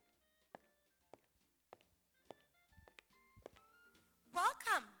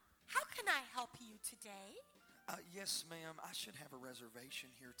Yes, ma'am. I should have a reservation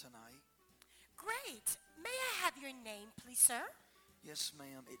here tonight. Great. May I have your name, please, sir? Yes,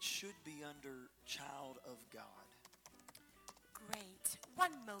 ma'am. It should be under Child of God. Great.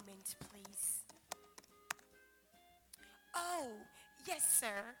 One moment, please. Oh, yes,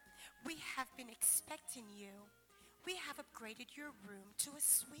 sir. We have been expecting you. We have upgraded your room to a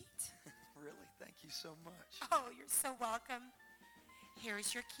suite. Really? Thank you so much. Oh, you're so welcome. Here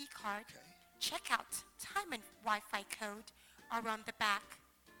is your key card. Okay. Checkout time and Wi-Fi code are on the back.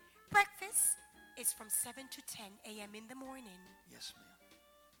 Breakfast is from 7 to 10 a.m. in the morning. Yes, ma'am.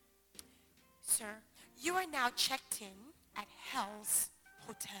 Sir, you are now checked in at Hell's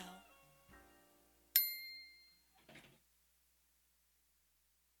Hotel.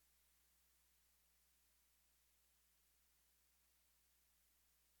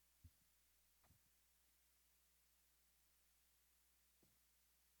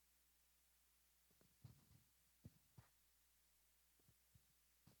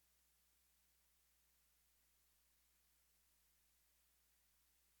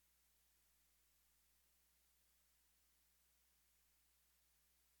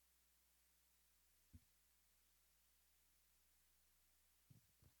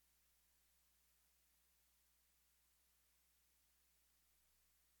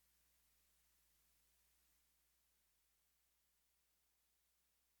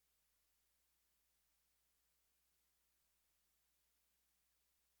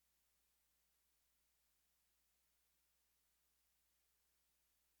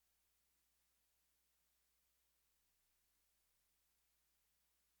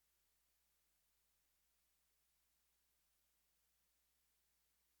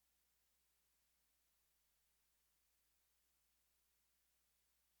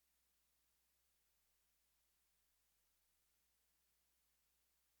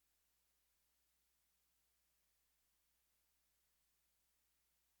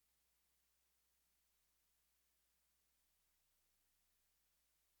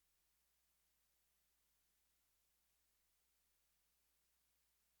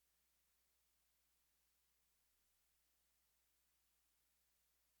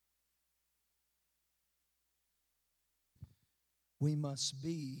 We must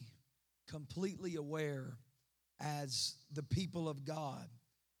be completely aware as the people of God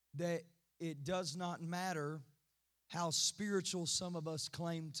that it does not matter how spiritual some of us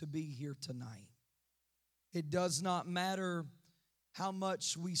claim to be here tonight. It does not matter how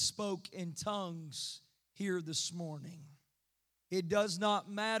much we spoke in tongues here this morning. It does not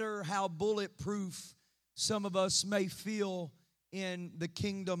matter how bulletproof some of us may feel in the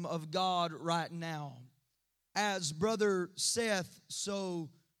kingdom of God right now. As Brother Seth so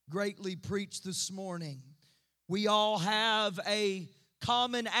greatly preached this morning, we all have a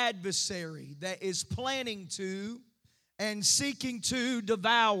common adversary that is planning to and seeking to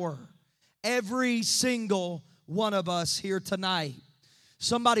devour every single one of us here tonight.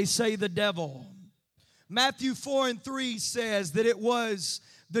 Somebody say the devil. Matthew 4:3 says that it was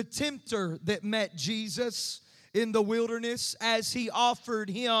the tempter that met Jesus in the wilderness as he offered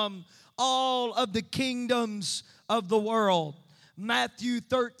him all of the kingdoms of the world. Matthew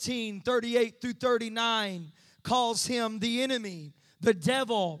 13:38-39 calls him the enemy, the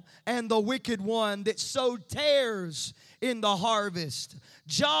devil, and the wicked one that sowed tares in the harvest.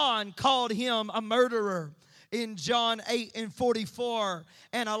 John called him a murderer in John 8:44,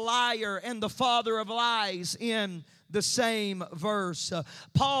 and a liar and the father of lies in the same verse.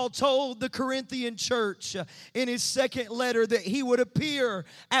 Paul told the Corinthian church in his second letter that he would appear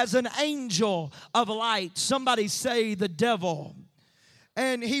as an angel of light. Somebody say the devil.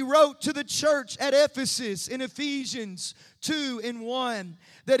 And he wrote to the church at Ephesus in Ephesians 2:1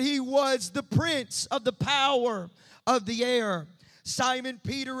 that he was the prince of the power of the air. Simon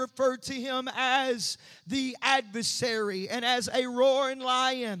Peter referred to him as the adversary and as a roaring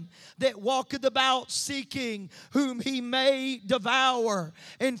lion that walketh about seeking whom he may devour.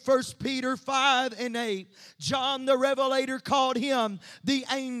 In 1 Peter 5:8, John the Revelator called him the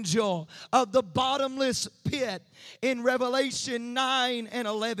angel of the bottomless pit in Revelation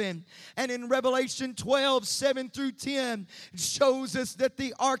 9:11. And in Revelation 12:7-10, it shows us that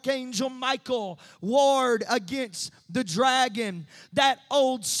the archangel Michael warred against the dragon, that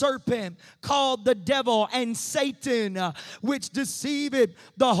old serpent called the devil and Satan, which deceived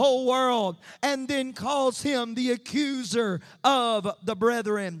the whole world, and then calls him the accuser of the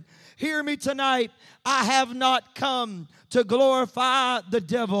brethren. Hear me tonight. I have not come to glorify the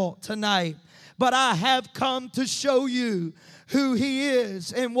devil tonight, but I have come to show you who he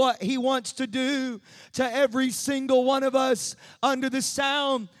is and what he wants to do to every single one of us under the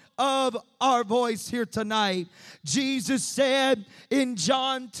sound of our voice here tonight. Jesus said in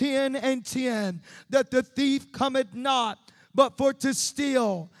John 10:10 that the thief cometh not but for to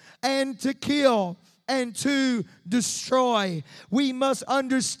steal and to kill and to destroy. We must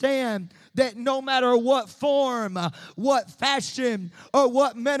understand that no matter what form, what fashion, or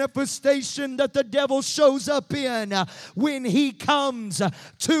what manifestation that the devil shows up in, when he comes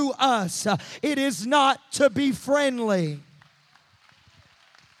to us, it is not to be friendly.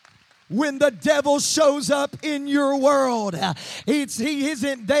 When the devil shows up in your world, he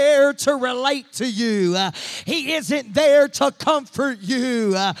isn't there to relate to you. He isn't there to comfort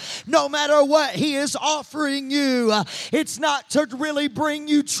you. No matter what he is offering you, it's not to really bring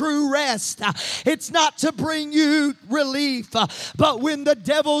you true rest. It's not to bring you relief. But when the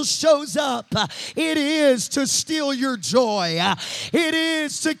devil shows up, it is to steal your joy. It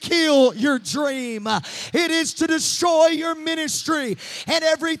is to kill your dream. It is to destroy your ministry and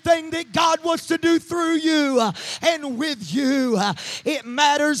everything that God wants to do through you and with you. It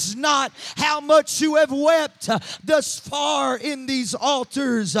matters not how much you have wept thus far in these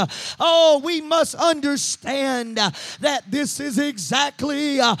altars. Oh, we must understand that this is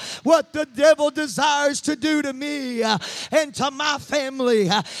exactly what the devil desires to do to me and to my family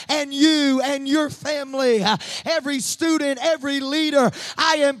and you and your family. Every student, every leader,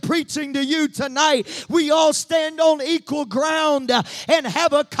 I am preaching to you tonight. We all stand on equal ground and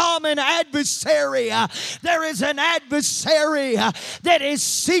have a common adversary. There is an adversary that is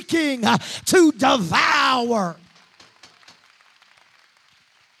seeking to devour.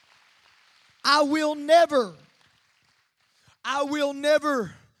 I will never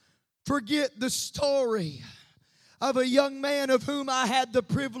forget the story of a young man of whom I had the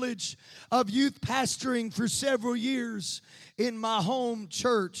privilege of youth pastoring for several years in my home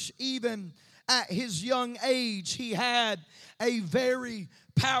church. Even at his young age, he had a very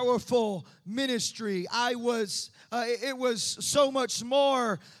powerful ministry. It was so much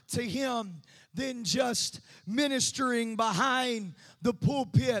more to him than just ministering behind the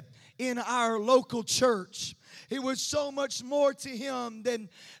pulpit in our local church. It was so much more to him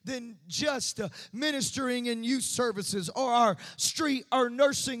than just ministering in youth services or our street or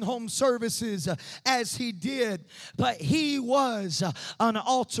nursing home services as he did. But he was an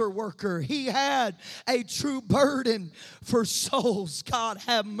altar worker. He had a true burden for souls. God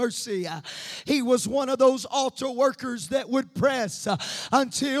have mercy. He was one of those altar workers that would press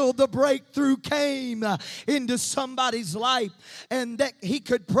until the breakthrough came into somebody's life and that he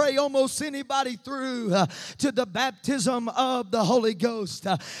could pray almost anybody through to the baptism of the Holy Ghost.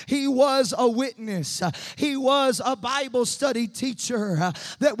 He was a witness. He was a Bible study teacher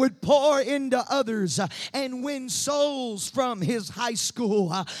that would pour into others and win souls from his high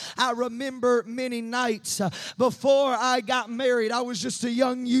school. I remember many nights before I got married. I was just a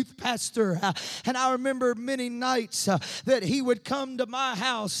young youth pastor, and I remember many nights that he would come to my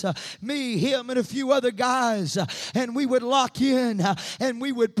house, me, him, and a few other guys, and we would lock in and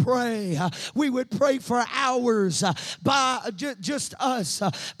we would pray. We would pray for hours by just us,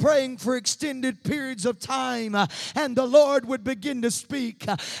 praying for extended periods of time, and the Lord would begin to speak,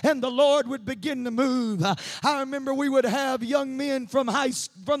 and the Lord would begin to move. I remember we would have young men from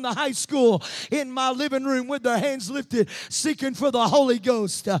the high school in my living room with their hands lifted, seeking for the Holy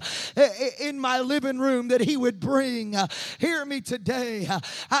Ghost in my living room that he would bring. Hear me today.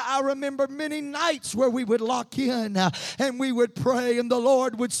 I remember many nights where we would lock in and we would pray, and the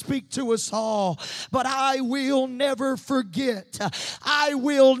Lord would speak to us all. But I will never forget. I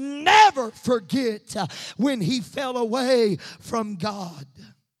will never forget when he fell away from God.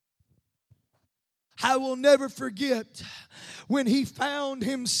 I will never forget when he found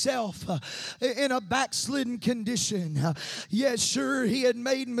himself in a backslidden condition. Yes, sure, he had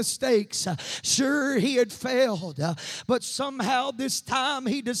made mistakes. Sure, he had failed. But somehow this time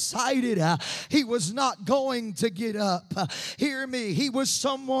he decided he was not going to get up. Hear me. He was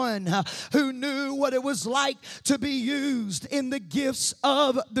someone who knew what it was like to be used in the gifts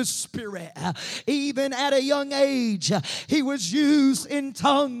of the Spirit. Even at a young age, he was used in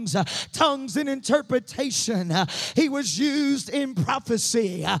tongues and interpretation. He was used in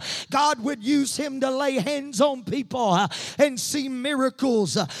prophecy. God would use him to lay hands on people and see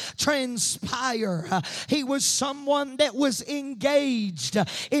miracles transpire. He was someone that was engaged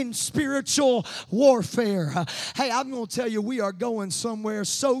in spiritual warfare. Hey, I'm going to tell you, we are going somewhere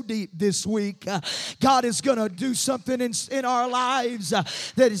so deep this week. God is going to do something in our lives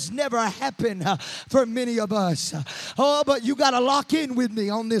that has never happened for many of us. Oh, but you got to lock in with me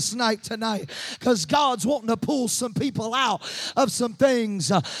on this night tonight, because because God's wanting to pull some people out of some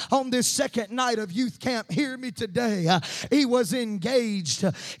things. On this second night of youth camp, hear me today, he was engaged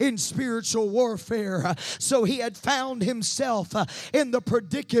in spiritual warfare. So he had found himself in the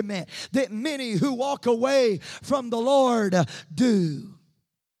predicament that many who walk away from the Lord do.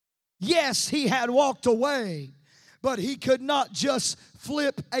 Yes, he had walked away, but he could not just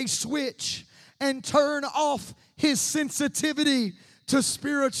flip a switch and turn off his sensitivity to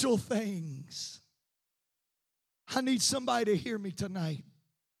spiritual things. I need somebody to hear me tonight.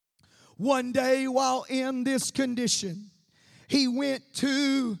 One day while in this condition, he went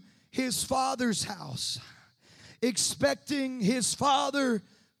to his father's house, expecting his father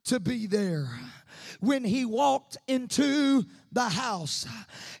to be there. When he walked into the house,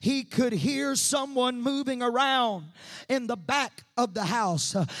 he could hear someone moving around in the back of the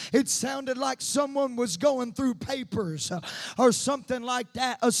house. It sounded like someone was going through papers or something like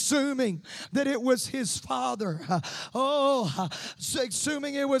that, assuming that it was his father.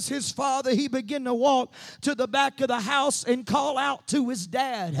 Assuming it was his father, he began to walk to the back of the house and call out to his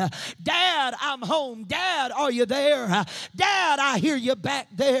dad. Dad, I'm home. Dad, are you there? Dad, I hear you back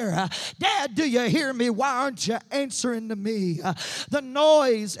there. Dad, do you hear me? Why aren't you answering to me? The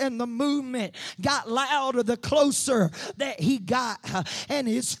noise and the movement got louder the closer that he got, and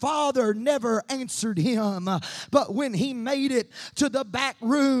his father never answered him. But when he made it to the back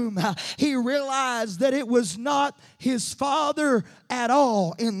room, he realized that it was not his father at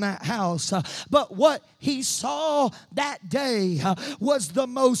all in that house. But what he saw that day was the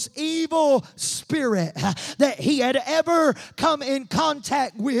most evil spirit that he had ever come in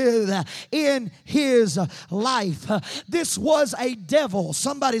contact with in his life. This was a devil.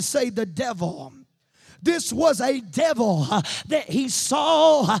 Somebody say the devil. This was a devil that he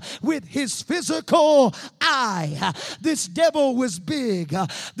saw with his physical eye. This devil was big.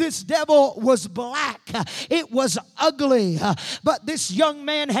 This devil was black. It was ugly. But this young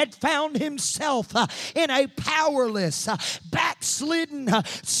man had found himself in a powerless, backslidden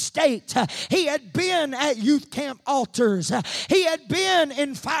state. He had been at youth camp altars. He had been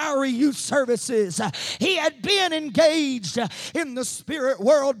in fiery youth services. He had been engaged in the spirit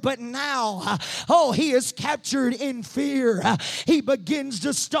world. But now, he is captured in fear. He begins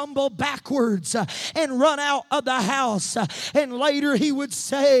to stumble backwards and run out of the house. And later he would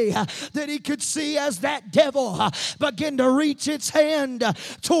say that he could see as that devil began to reach its hand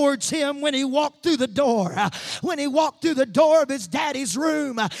towards him when he walked through the door. When he walked through the door of his daddy's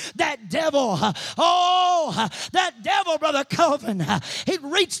room, that devil, Brother Calvin, he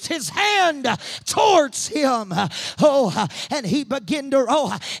reached his hand towards him. And he began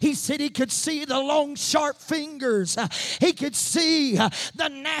to, he said he could see the long, sharp fingers. He could see the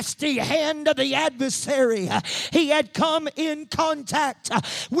nasty hand of the adversary. He had come in contact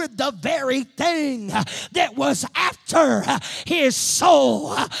with the very thing that was after his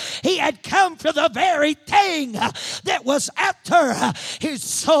soul. He had come for the very thing that was after his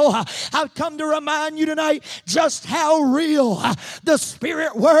soul. I've come to remind you tonight just how real the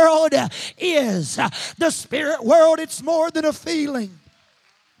spirit world is. The spirit world, it's more than a feeling.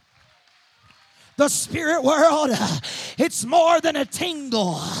 The spirit world, it's more than a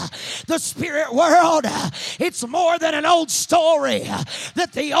tingle. The spirit world, it's more than an old story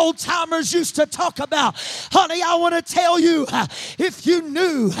that the old timers used to talk about. Honey, I want to tell you, if you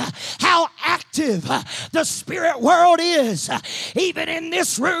knew how active the spirit world is, even in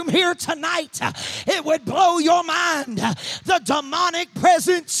this room here tonight, it would blow your mind. The demonic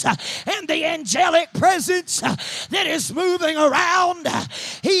presence and the angelic presence that is moving around,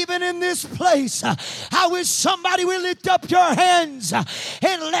 even in this place. I wish somebody would lift up your hands and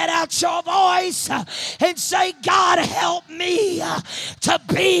let out your voice and say, God, help me to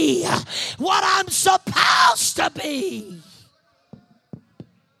be what I'm supposed to be.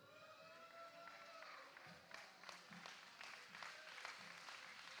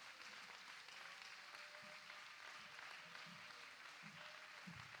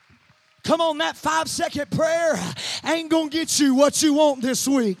 Come on, that 5-second prayer ain't gonna get you what you want this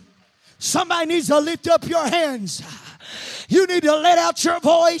week. Somebody needs to lift up your hands. You need to let out your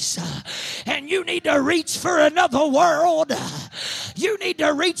voice, and you need to reach for another world. You need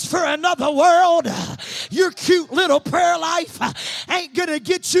to reach for another world. Your cute little prayer life ain't going to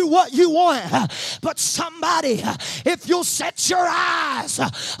get you what you want. But somebody, if you'll set your eyes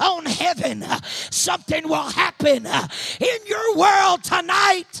on heaven, something will happen in your world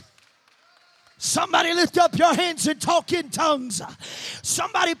tonight. Somebody lift up your hands and talk in tongues.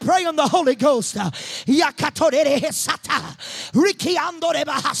 Somebody pray on the Holy Ghost.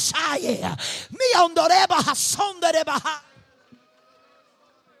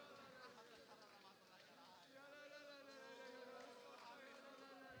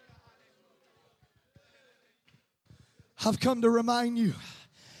 I've come to remind you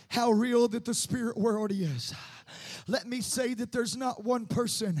how real that the spirit world is. Let me say that there's not one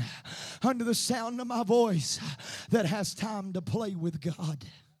person under the sound of my voice that has time to play with God.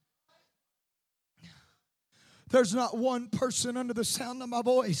 There's not one person under the sound of my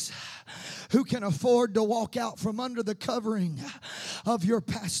voice who can afford to walk out from under the covering of your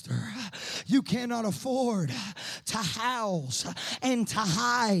pastor. You cannot afford to house and to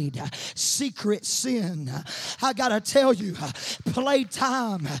hide secret sin. I gotta tell you,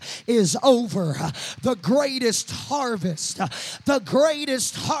 playtime is over. The greatest harvest that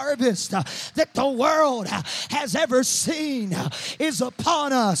the world has ever seen is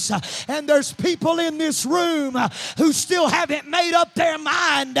upon us. And there's people in this room who still haven't made up their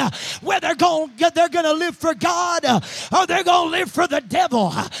mind whether they're going to live for God or they're going to live for the devil.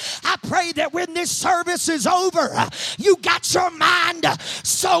 I pray that when this service is over, you got your mind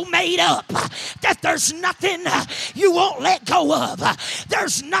so made up that there's nothing you won't let go of.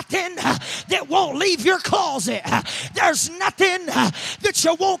 There's nothing that won't leave your closet. There's nothing that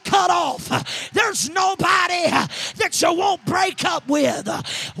you won't cut off. There's nobody that you won't break up with.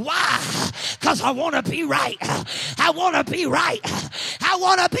 Why? Because I want to be right. I want to be right. I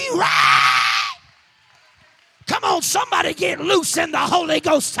want to be right. Come on, somebody get loose in the Holy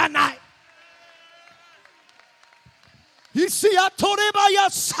Ghost tonight. You see, I told him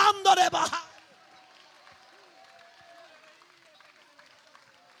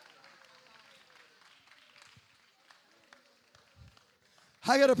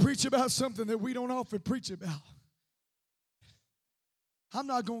I got to preach about something that we don't often preach about. I'm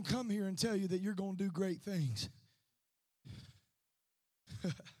not going to come here and tell you that you're going to do great things.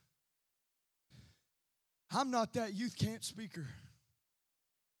 I'm not that youth camp speaker.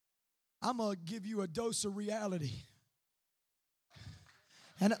 I'm going to give you a dose of reality.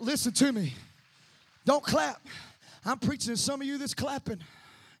 And listen to me. Don't clap. I'm preaching to some of you that's clapping.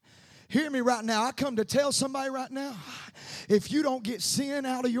 Hear me right now. I come to tell somebody right now, if you don't get sin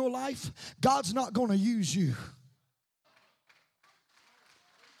out of your life, God's not going to use you.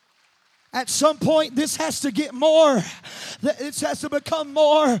 At some point, this has to get more. This has to become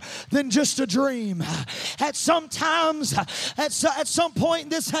more than just a dream. At some point,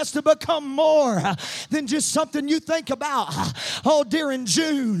 this has to become more than just something you think about, during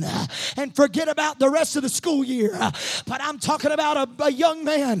June and forget about the rest of the school year. But I'm talking about a young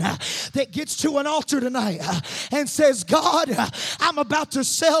man that gets to an altar tonight and says, God, I'm about to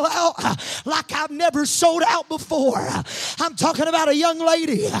sell out like I've never sold out before. I'm talking about a young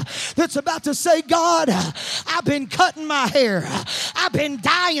lady that's about to say, God, I've been cutting my hair. I've been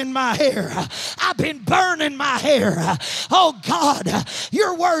dyeing my hair. I've been burning my hair. Oh God,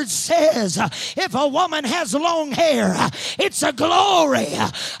 your word says if a woman has long hair, it's a glory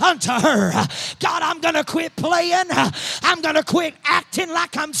unto her. God, I'm going to quit playing. I'm going to quit acting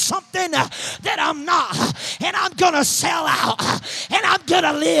like I'm something that I'm not. And I'm going to sell out. And I'm going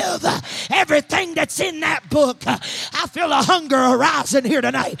to live everything that's in that book. I feel a hunger arising here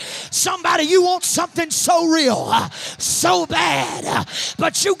tonight. Somebody, you want something so real, so bad,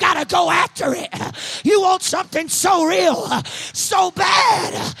 but you got to go after it. You want something so real, so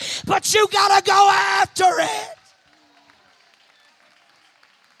bad, but you got to go after it.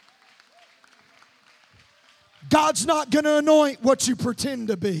 God's not going to anoint what you pretend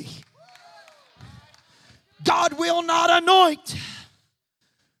to be. God will not anoint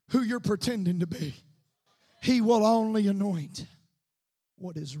who you're pretending to be. He will only anoint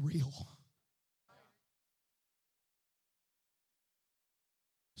what is real.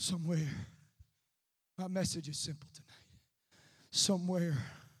 Somewhere, my message is simple tonight. Somewhere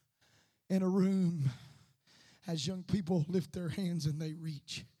in a room, as young people lift their hands and they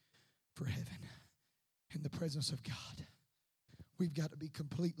reach for heaven in the presence of God, we've got to be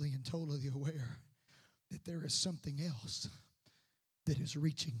completely and totally aware that there is something else that is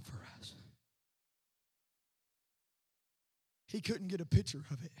reaching for us. He couldn't get a picture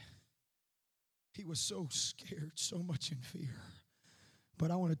of it. He was so scared, so much in fear. But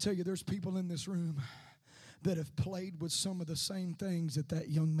I want to tell you, there's people in this room that have played with some of the same things that that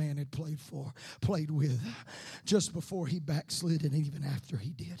young man had played with just before he backslid and even after he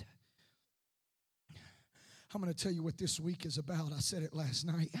did. I'm going to tell you what this week is about. I said it last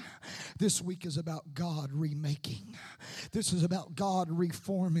night. This week is about God remaking. This is about God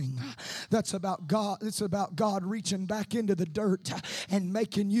reforming. That's about God. It's about God reaching back into the dirt and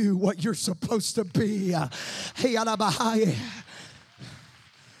making you what you're supposed to be.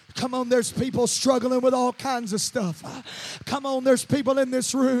 Come on, there's people struggling with all kinds of stuff. Come on, there's people in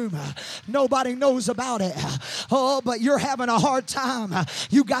this room. Nobody knows about it. Oh, but you're having a hard time.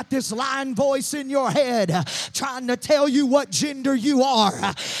 You got this lying voice in your head trying to tell you what gender you are.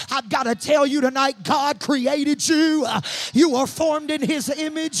 I've got to tell you tonight, God created you. You are formed in His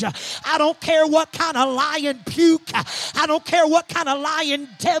image. I don't care what kind of lying puke, I don't care what kind of lying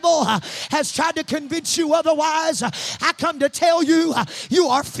devil has tried to convince you otherwise. I come to tell you, you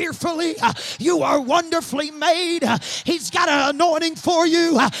are fearfully, you are wonderfully made. He's got an anointing for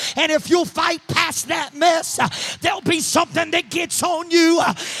you, and if you'll fight past that mess, there'll be something that gets on you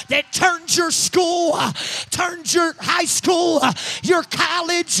that turns your school, turns your high school, your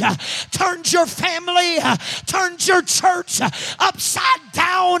college, turns your family, turns your church upside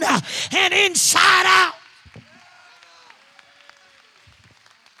down and inside out.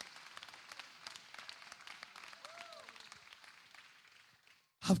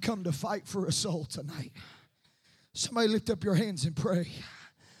 I've come to fight for a soul tonight. Somebody lift up your hands and pray.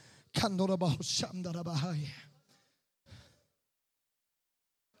 I've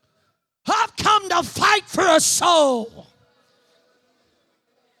come to fight for a soul.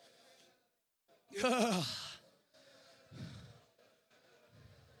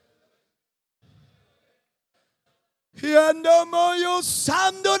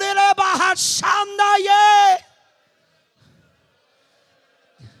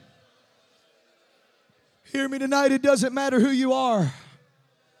 Hear me tonight. It doesn't matter who you are.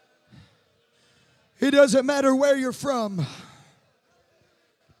 It doesn't matter where you're from.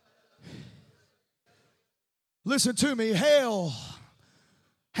 Listen to me. Hell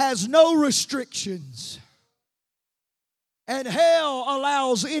has no restrictions. And hell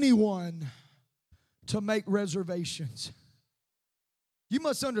allows anyone to make reservations. You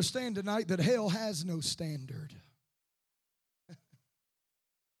must understand tonight that hell has no standard.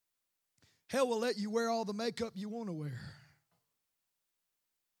 Hell will let you wear all the makeup you want to wear.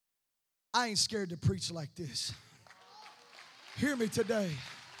 I ain't scared to preach like this. Hear me today.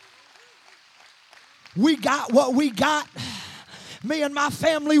 We got what we got. Me and my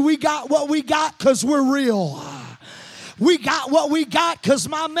family, we got what we got because we're real. We got what we got because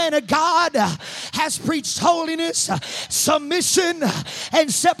my man of God has preached holiness, submission,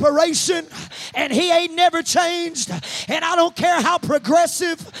 and separation, and he ain't never changed. And I don't care how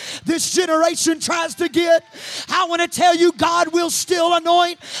progressive this generation tries to get. I want to tell you, God will still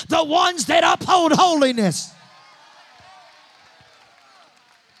anoint the ones that uphold holiness.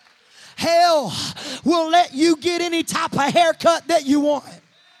 Hell will let you get any type of haircut that you want.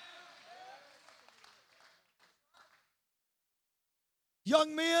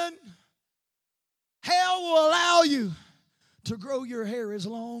 Young men, hell will allow you to grow your hair as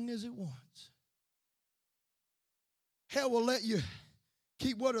long as it wants. Hell will let you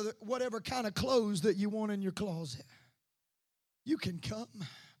keep whatever kind of clothes that you want in your closet. You can come.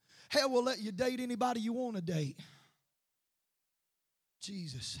 Hell will let you date anybody you want to date.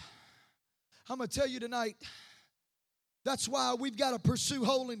 Jesus. I'm going to tell you tonight, that's why we've got to pursue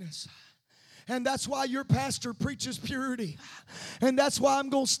holiness. And that's why your pastor preaches purity. And that's why I'm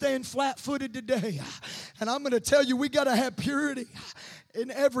going to stand flat-footed today. And I'm going to tell you, we got to have purity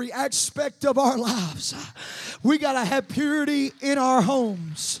in every aspect of our lives. We got to have purity in our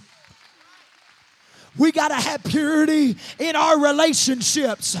homes. We got to have purity in our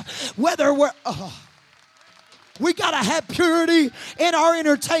relationships. Whether we're... We got to have purity in our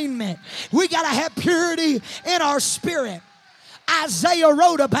entertainment. We got to have purity in our spirit. Isaiah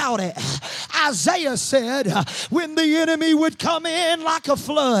wrote about it. Isaiah said when the enemy would come in like a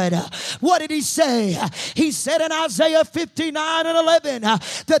flood, what did he say? He said in Isaiah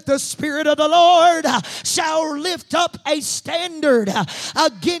 59:11 that the Spirit of the Lord shall lift up a standard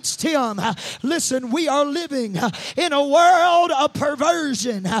against him. Listen, we are living in a world of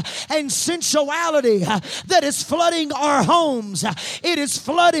perversion and sensuality that is flooding our homes. It is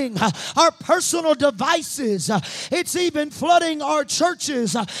flooding our personal devices. It's even flooding our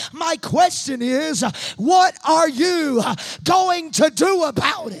churches. My question is, what are you going to do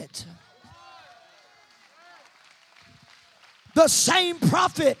about it? The same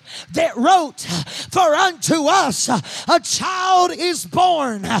prophet that wrote, "For unto us a child is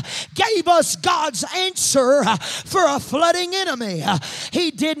born," gave us God's answer for a flooding enemy. He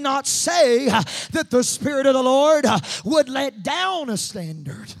did not say that the Spirit of the Lord would let down a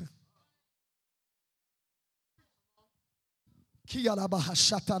standard.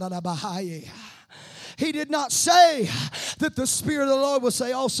 He did not say that the Spirit of the Lord will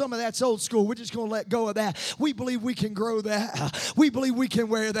say, oh, some of that's old school. We're just going to let go of that. We believe we can grow that. We believe we can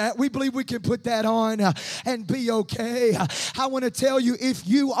wear that. We believe we can put that on and be okay. I want to tell you, if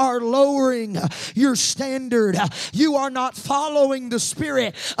you are lowering your standard, you are not following the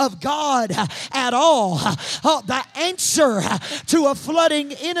Spirit of God at all. The answer to a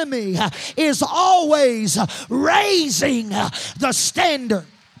flooding enemy is always raising the standard.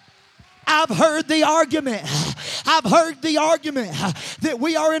 I've heard the argument that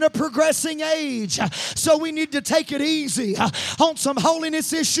we are in a progressing age, so we need to take it easy on some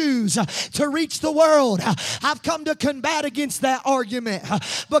holiness issues to reach the world. I've come to combat against that argument,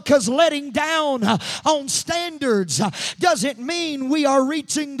 because letting down on standards doesn't mean we are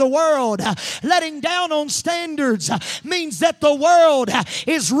reaching the world. Letting down on standards means that the world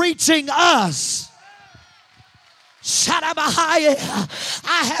is reaching us.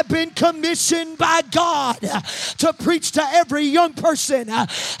 I have been commissioned by God to preach to every young person.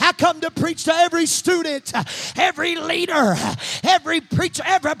 I come to preach to every student, every leader, every preacher,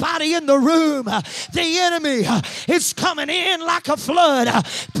 everybody in the room. The enemy is coming in like a flood.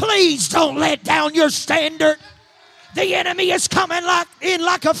 Please don't let down your standard. The enemy is coming in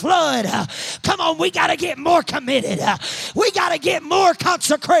like a flood. Come on, we got to get more committed. We got to get more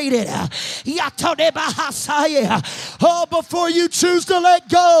consecrated. Oh, before you choose to let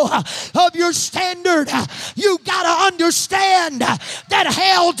go of your standard, you got to understand that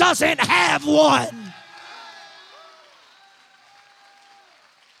hell doesn't have one.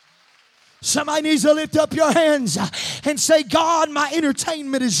 Somebody needs to lift up your hands and say, God, my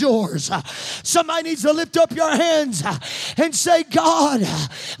entertainment is yours. Somebody needs to lift up your hands and say, God,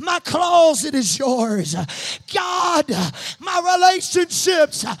 my closet is yours. God, my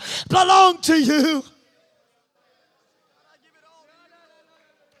relationships belong to you.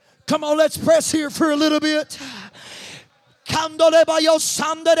 Come on, let's press here for a little bit.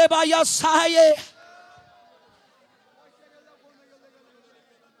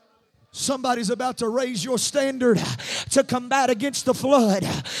 Somebody's about to raise your standard to combat against the flood.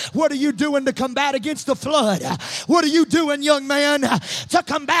 What are you doing to combat against the flood? What are you doing, young man, to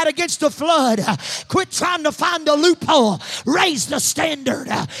combat against the flood? Quit trying to find a loophole. Raise the standard.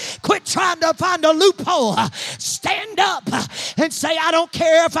 Quit trying to find a loophole. Stand up and say, I don't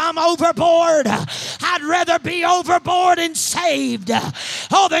care if I'm overboard. I'd rather be overboard and saved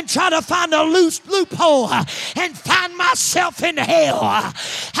than try to find a loose loophole and find myself in hell.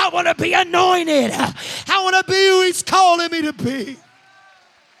 I want to be anointed. I want to be who He's calling me to be.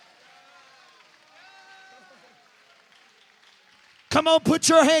 Come on, put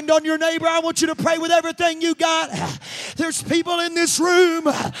your hand on your neighbor. I want you to pray with everything you got. There's people in this room.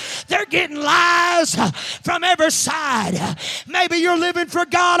 They're getting lies from every side. Maybe you're living for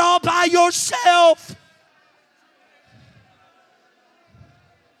God all by yourself.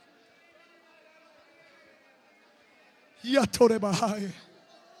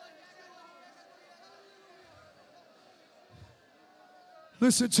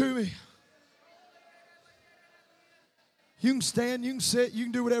 Listen to me. You can stand, you can sit, you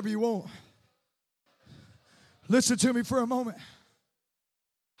can do whatever you want. Listen to me for a moment.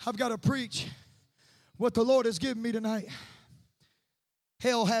 I've got to preach what the Lord has given me tonight.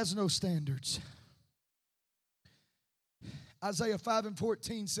 Hell has no standards. Isaiah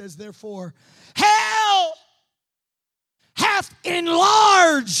 5:14 says, therefore, hell hath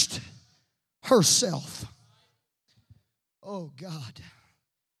enlarged herself. Oh, God.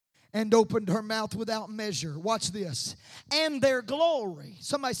 And opened her mouth without measure. Watch this. And their glory.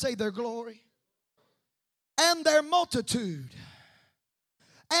 Somebody say their glory. And their multitude.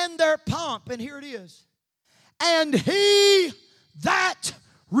 And their pomp. And here it is. And he that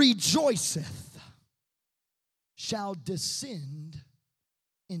rejoiceth shall descend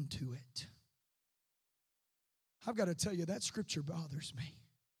into it. I've got to tell you, that scripture bothers me.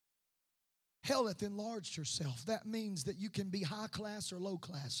 Hell hath enlarged herself. That means that you can be high class or low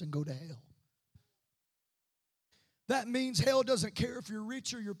class and go to hell. That means hell doesn't care if you're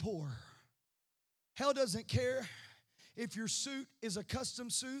rich or you're poor. Hell doesn't care if your suit is a custom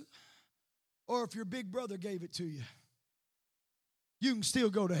suit or if your big brother gave it to you. You can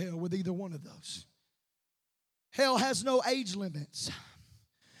still go to hell with either one of those. Hell has no age limits.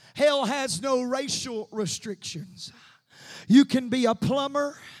 Hell has no racial restrictions. You can be a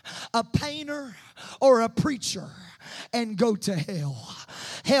plumber, a painter, or a preacher and go to hell.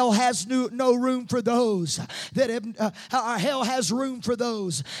 Hell has no room for those that have, hell has room for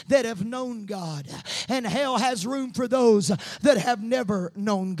those that have known God. And hell has room for those that have never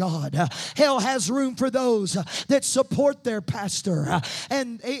known God. Hell has room for those that support their pastor.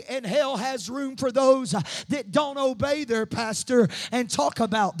 And hell has room for those that don't obey their pastor and talk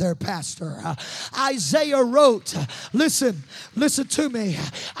about their pastor. Isaiah wrote, listen to me.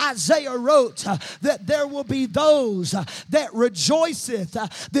 Isaiah wrote that there will be those that rejoiceth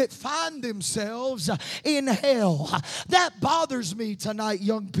that find themselves in hell. That bothers me tonight,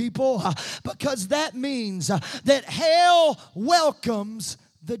 young people, because that means that hell welcomes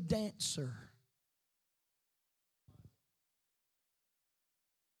the dancer.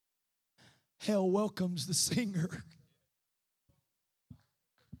 Hell welcomes the singer.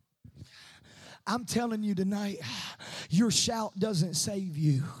 I'm telling you tonight, your shout doesn't save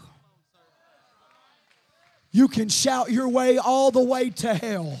you. You can shout your way all the way to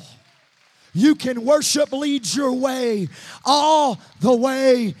hell. You can worship lead your way all the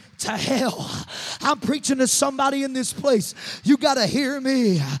way to hell. I'm preaching to somebody in this place. You got to hear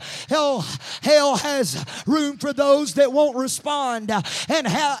me. Hell has room for those that won't respond. And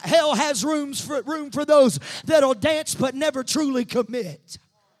hell has room for those that'll dance but never truly commit.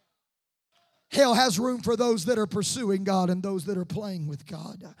 Hell has room for those that are pursuing God and those that are playing with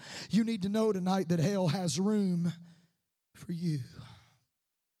God. You need to know tonight that hell has room for you.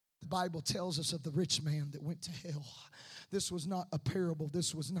 The Bible tells us of the rich man that went to hell. This was not a parable.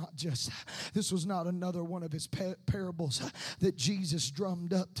 This was not another one of his parables that Jesus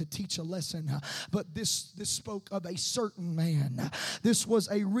drummed up to teach a lesson. But this spoke of a certain man. This was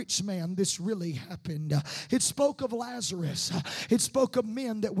a rich man. This really happened. It spoke of Lazarus. It spoke of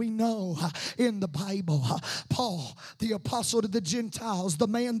men that we know in the Bible. Paul, the apostle to the Gentiles, the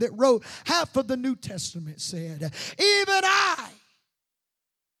man that wrote half of the New Testament, said, "Even I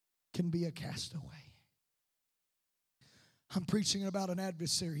can be a castaway." I'm preaching about an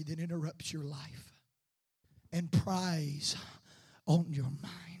adversary that interrupts your life and pries on your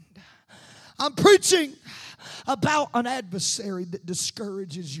mind. I'm preaching about an adversary that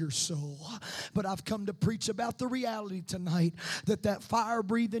discourages your soul. But I've come to preach about the reality tonight that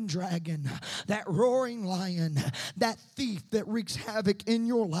fire-breathing dragon, that roaring lion, that thief that wreaks havoc in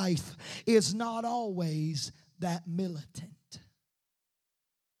your life is not always that militant.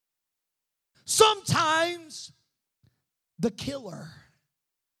 Sometimes the killer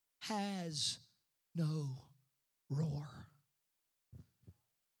has no roar.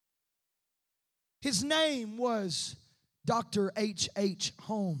 His name was Dr. H.H.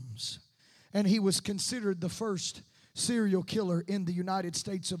 Holmes, and he was considered the first serial killer in the United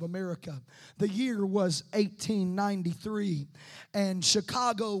States of America. The year was 1893, and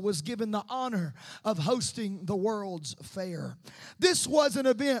Chicago was given the honor of hosting the World's Fair. This was an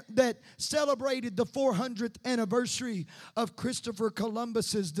event that celebrated the 400th anniversary of Christopher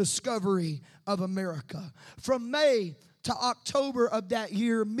Columbus's discovery of America. From May to October of that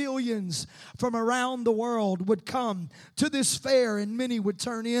year, millions from around the world would come to this fair, and many would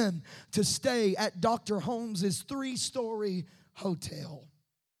turn in to stay at Dr. Holmes's 3-story hotel.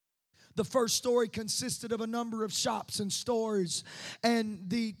 The first story consisted of a number of shops and stores, and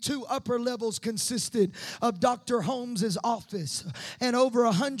the 2 upper levels consisted of Dr. Holmes's office and over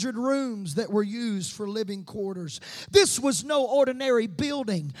 100 rooms that were used for living quarters. This was no ordinary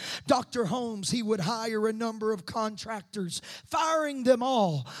building. Dr. Holmes, he would hire a number of contractors, firing them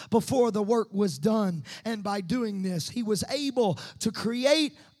all before the work was done. And by doing this, he was able to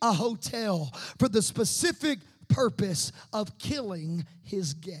create a hotel for the specific purpose of killing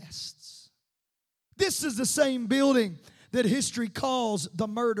his guests. This is the same building that history calls the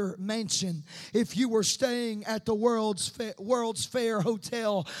Murder Mansion. If you were staying at the World's Fair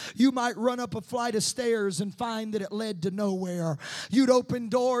Hotel, you might run up a flight of stairs and find that it led to nowhere. You'd open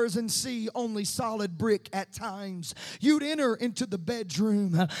doors and see only solid brick at times. You'd enter into the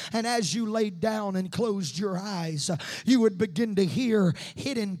bedroom, and as you laid down and closed your eyes, you would begin to hear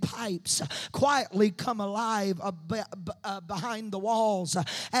hidden pipes quietly come alive behind the walls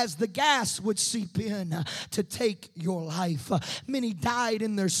as the gas would seep in to take your life. Many died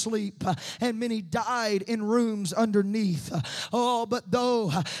in their sleep, and many died in rooms underneath. But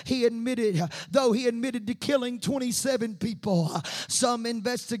though he admitted to killing 27 people, some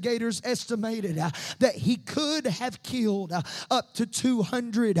investigators estimated that he could have killed up to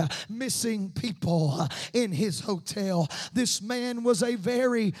 200 missing people in his hotel. This man was a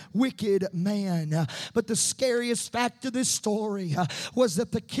very wicked man. But the scariest fact of this story was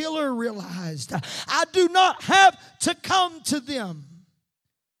that the killer realized, I do not have to come to them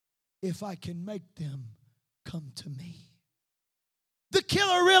if I can make them come to me. The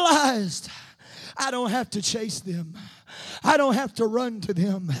killer realized, I don't have to chase them. I don't have to run to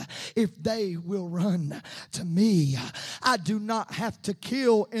them if they will run to me. I do not have to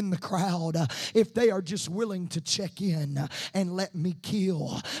kill in the crowd if they are just willing to check in and let me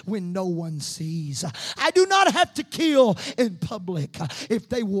kill when no one sees. I do not have to kill in public if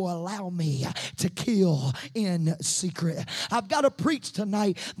they will allow me to kill in secret. I've got to preach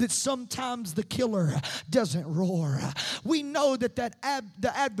tonight that sometimes the killer doesn't roar. We know that the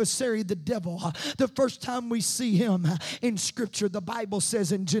adversary, the devil, the first time we see him in Scripture, the Bible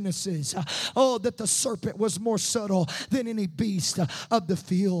says in Genesis, that the serpent was more subtle than any beast of the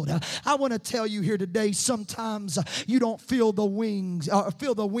field. I want to tell you here today, sometimes you don't feel the wind off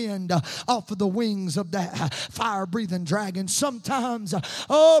of the wings of that fire-breathing dragon. Sometimes,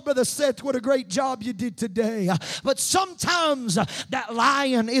 Brother Seth, what a great job you did today. But sometimes that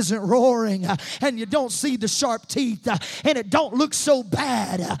lion isn't roaring and you don't see the sharp teeth and it don't look so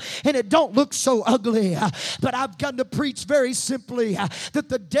bad and it don't look so ugly. But I've got to preach very simply that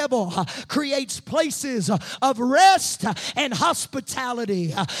the devil creates places of rest and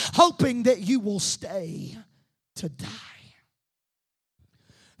hospitality, hoping that you will stay to die.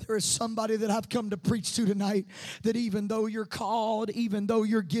 There is somebody that I've come to preach to tonight that even though you're called, even though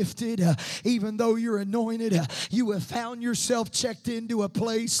you're gifted, even though you're anointed, you have found yourself checked into a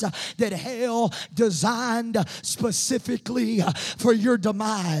place that hell designed specifically for your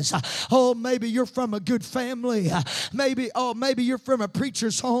demise. Oh, maybe you're from a good family. Maybe you're from a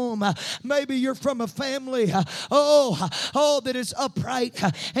preacher's home. Maybe you're from a family, that is upright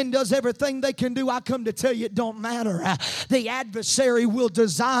and does everything they can do. I come to tell you it don't matter. The adversary will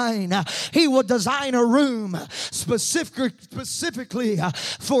design he will design a room specifically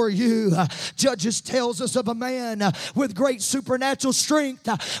for you. Judges tells us of a man with great supernatural strength.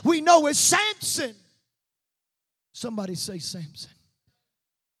 We know it's Samson. Somebody say Samson.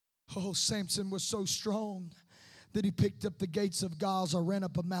 Oh, Samson was so strong that he picked up the gates of Gaza, ran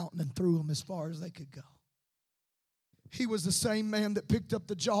up a mountain, and threw them as far as they could go. He was the same man that picked up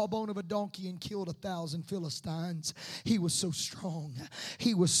the jawbone of a donkey and killed 1,000 Philistines. He was so strong.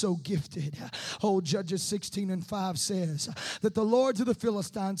 He was so gifted. Oh, Judges 16:5 says that the lords of the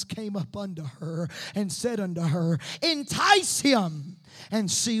Philistines came up unto her and said unto her, entice him and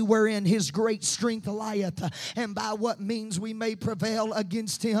see wherein his great strength lieth, and by what means we may prevail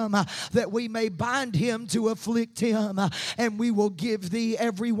against him, that we may bind him to afflict him, and we will give thee,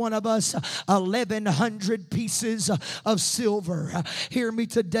 every one of us, 1,100 pieces of silver. Hear me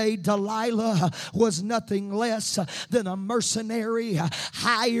today. Delilah was nothing less than a mercenary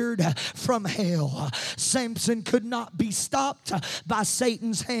hired from hell. Samson could not be stopped by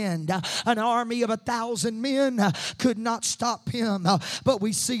Satan's hand. An army of 1,000 men could not stop him. But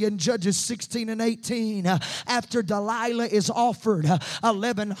we see in Judges 16:18, after Delilah is offered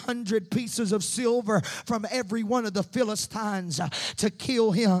 1,100 pieces of silver from every one of the Philistines to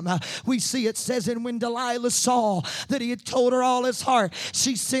kill him, we see it says, and when Delilah saw that he had told her all his heart,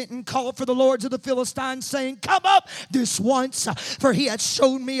 she sent and called for the lords of the Philistines, saying, come up this once, for he hath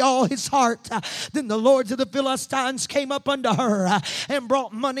shown me all his heart. Then the lords of the Philistines came up unto her and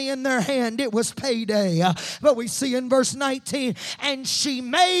brought money in their hand. It was payday. But we see in verse 19, and she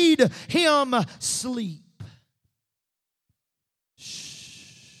made him sleep.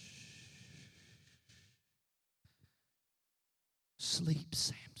 Sleep,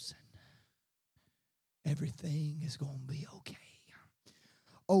 Samson. Everything is going to be okay.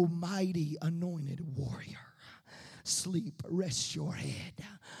 O mighty anointed warrior, sleep, rest your head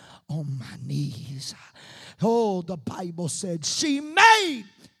on my knees. Oh, the Bible said she made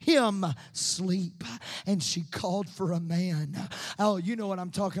him sleep, and she called for a man. Oh, you know what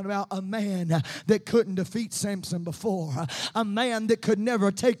I'm talking about. A man that couldn't defeat Samson before. A man that could never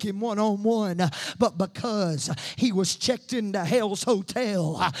take him one-on-one. But because he was checked into hell's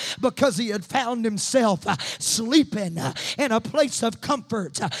hotel, because he had found himself sleeping in a place of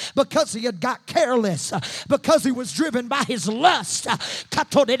comfort, because he had got careless, because he was driven by his lust,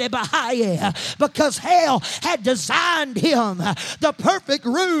 because hell had designed him the perfect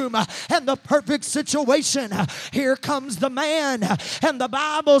room and the perfect situation. Here comes the man, and the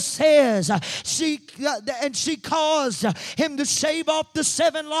Bible says she caused him to shave off the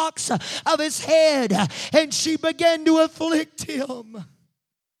 7 locks of his head, and she began to afflict him,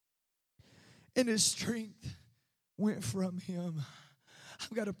 and his strength went from him.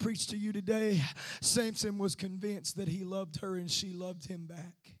 I've got to preach to you today. Samson was convinced that he loved her and she loved him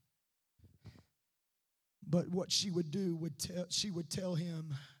back. But what she would do, she would tell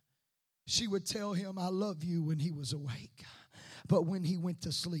him, I love you when he was awake. But when he went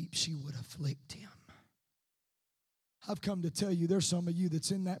to sleep, she would afflict him. I've come to tell you, there's some of you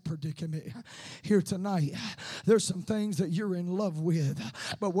that's in that predicament here tonight. There's some things that you're in love with,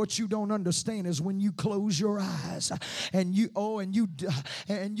 but what you don't understand is when you close your eyes and you go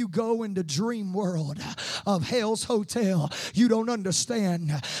into dream world of hell's hotel, you don't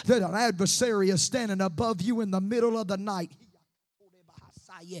understand that an adversary is standing above you in the middle of the night.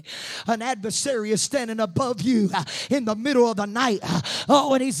 An adversary is standing above you in the middle of the night.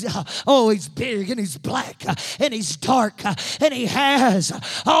 And he's big and he's black and he's dark and he has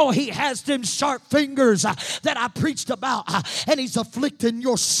them sharp fingers that I preached about, and he's afflicting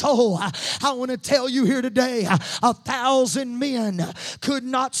your soul. I want to tell you here today, 1,000 men could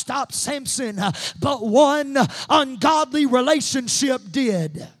not stop Samson, but one ungodly relationship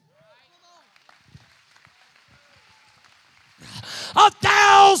did.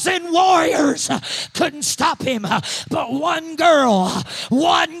 1,000 warriors couldn't stop him, but one girl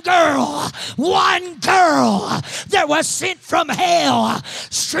that was sent from hell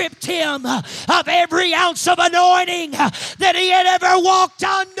stripped him of every ounce of anointing that he had ever walked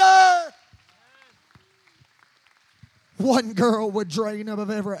under. One girl would drain him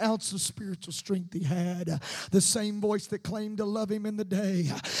of every ounce of spiritual strength he had. The same voice that claimed to love him in the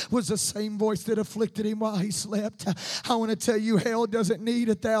day was the same voice that afflicted him while he slept. I want to tell you, hell doesn't need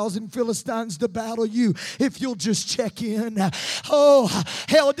 1,000 Philistines to battle you if you'll just check in. Oh,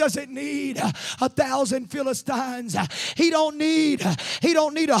 hell doesn't need 1,000 Philistines. He don't need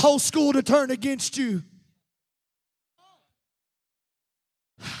a whole school to turn against you.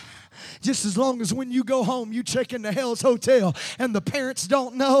 Just as long as when you go home, you check into hell's hotel and the parents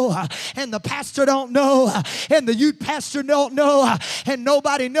don't know, and the pastor don't know, and the youth pastor don't know, and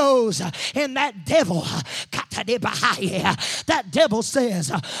nobody knows. And that devil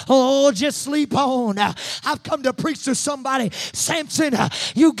says, oh, just sleep on. I've come to preach to somebody. Samson,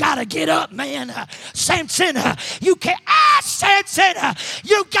 you got to get up, man. Samson, you can't. Samson,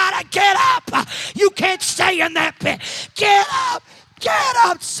 you got to get up. You can't stay in that pit. Get up. Get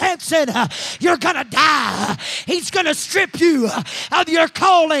up, Samson. You're going to die. He's going to strip you of your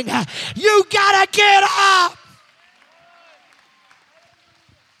calling. You got to get up.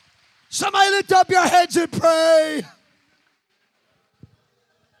 Somebody lift up your heads and pray.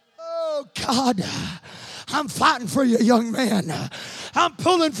 Oh, God. I'm fighting for you, young man. I'm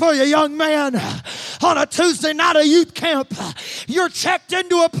pulling for you, young man. On a Tuesday night of youth camp, you're checked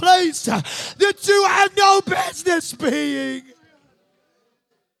into a place that you have no business being.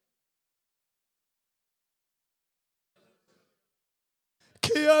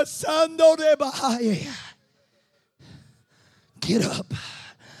 Get up.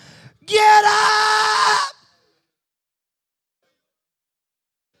 Get up.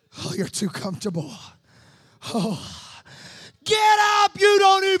 Oh, you're too comfortable. Oh, get up. You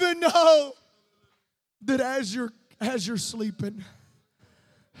don't even know that as you're sleeping,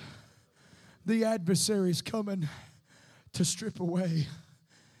 the adversary's coming to strip away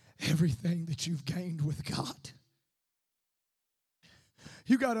everything that you've gained with God.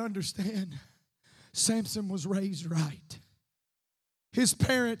 You got to understand, Samson was raised right. His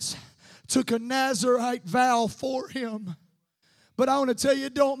parents took a Nazarite vow for him. But I want to tell you,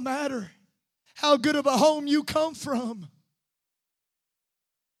 it don't matter how good of a home you come from.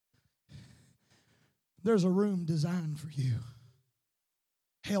 There's a room designed for you.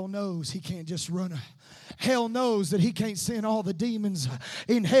 Hell knows he can't just run. Hell knows that he can't send all the demons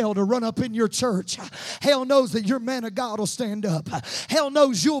in hell to run up in your church. Hell knows that your man of God will stand up. Hell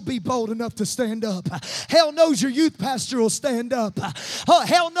knows you'll be bold enough to stand up. Hell knows your youth pastor will stand up.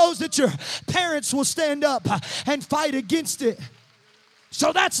 Hell knows that your parents will stand up and fight against it.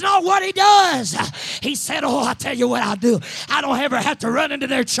 So that's not what he does. He said, oh, I'll tell you what I'll do. I don't ever have to run into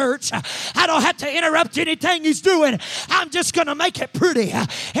their church. I don't have to interrupt anything he's doing. I'm just going to make it pretty.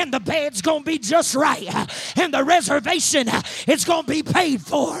 And the bed's going to be just right. And the reservation is going to be paid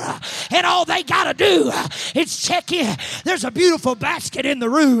for. And all they got to do is check in. There's a beautiful basket in the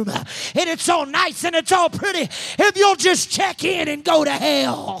room. And it's all nice and it's all pretty. If you'll just check in and go to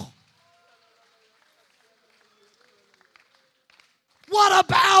hell. What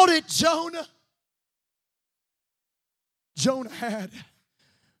about it, Jonah? Jonah had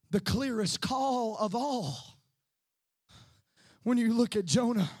the clearest call of all. When you look at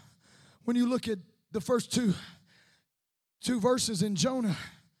Jonah, when you look at the first two verses in Jonah,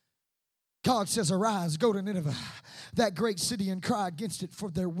 God says, arise, go to Nineveh, that great city, and cry against it, for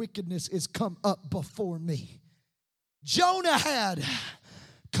their wickedness is come up before me. Jonah had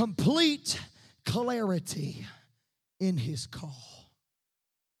complete clarity in his call.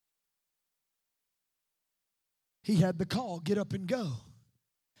 He had the call, get up and go.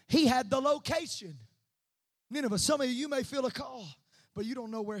 He had the location. Nineveh, some of you may feel a call, but you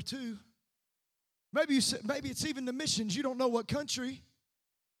don't know where to. Maybe it's even the missions. You don't know what country.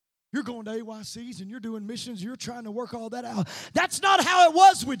 You're going to AYCs and you're doing missions. You're trying to work all that out. That's not how it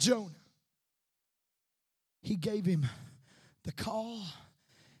was with Jonah. He gave him the call.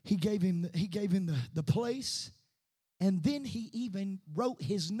 He gave him the place. And then he even wrote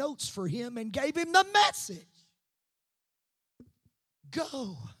his notes for him and gave him the message.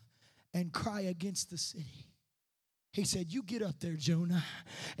 Go and cry against the city. He said, you get up there, Jonah,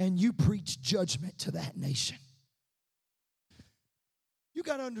 and you preach judgment to that nation. You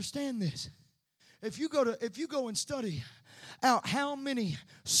got to understand this. If you go and study out how many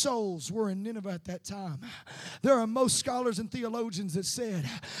souls were in Nineveh at that time, there are most scholars and theologians that said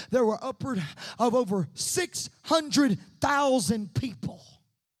there were upward of over 600,000 people.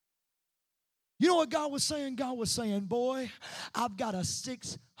 You know what God was saying? God was saying, boy, I've got a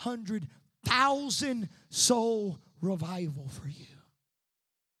 600,000 soul revival for you.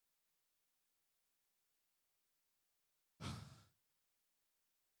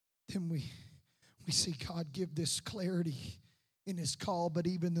 Then we see God give this clarity in his call, but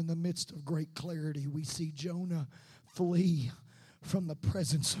even in the midst of great clarity, we see Jonah flee from the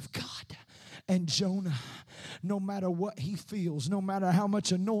presence of God. And Jonah, no matter what he feels, no matter how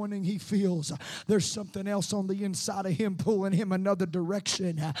much anointing he feels, there's something else on the inside of him pulling him another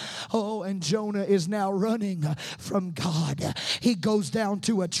direction. Oh, and Jonah is now running from God. He goes down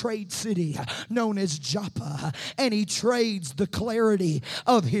to a trade city known as Joppa, and he trades the clarity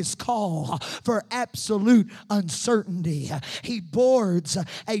of his call for absolute uncertainty. He boards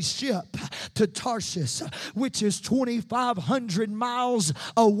a ship to Tarshish, which is 2,500 miles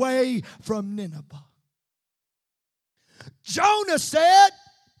away from Nineveh. Jonah said,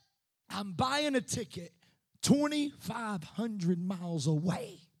 I'm buying a ticket 2,500 miles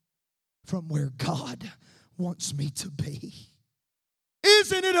away from where God wants me to be.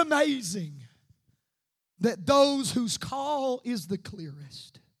 Isn't it amazing that those whose call is the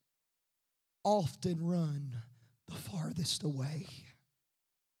clearest often run the farthest away?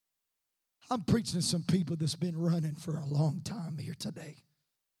 I'm preaching to some people that's been running for a long time here today.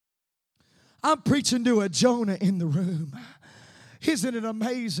 I'm preaching to a Jonah in the room. Isn't it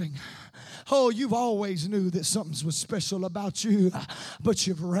amazing? Oh, you've always knew that something was special about you, but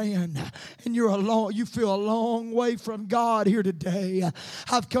you've ran and you feel a long way from God here today.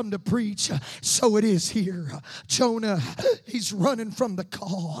 I've come to preach, so it is here. Jonah, he's running from the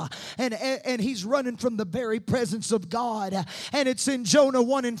call, and he's running from the very presence of God. And it's in Jonah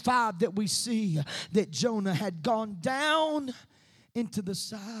 1:5 that we see that Jonah had gone down into the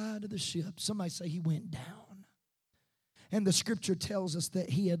side of the ship. Somebody say he went down. And the scripture tells us that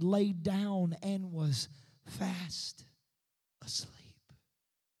he had laid down and was fast asleep.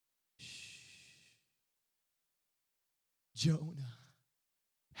 Jonah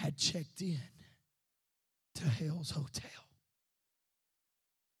had checked in to hell's hotel.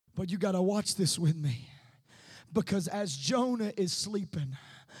 But you got to watch this with me, because as Jonah is sleeping,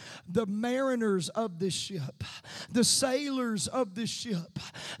 the mariners of this ship, the sailors of this ship,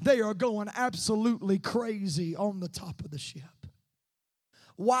 they are going absolutely crazy on the top of the ship.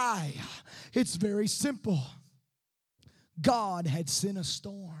 Why? It's very simple. God had sent a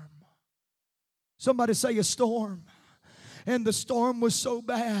storm. Somebody say a storm. And the storm was so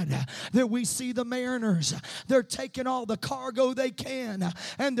bad that we see the mariners, they're taking all the cargo they can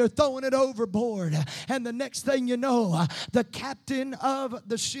and they're throwing it overboard. And the next thing you know, the captain of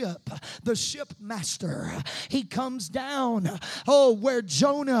the shipmaster, he comes down, where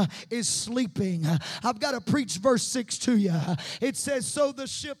Jonah is sleeping. I've got to preach verse 6 to you. It says, so the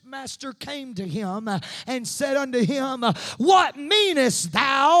shipmaster came to him and said unto him, what meanest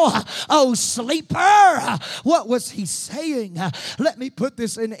thou, O sleeper? What was he saying? Let me put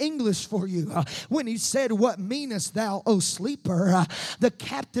this in English for you. When he said, what meanest thou, O sleeper? The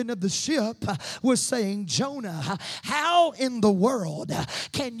captain of the ship was saying, Jonah, how in the world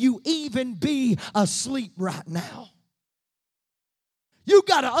can you even be asleep right now? You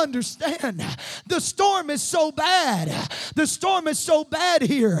got to understand, the storm is so bad. The storm is so bad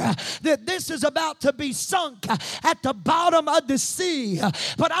here that this is about to be sunk at the bottom of the sea.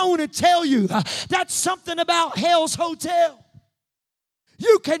 But I want to tell you, that's something about hell's hotel.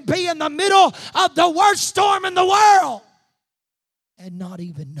 You can be in the middle of the worst storm in the world and not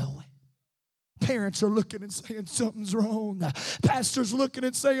even know it. Parents are looking and saying something's wrong. Pastors looking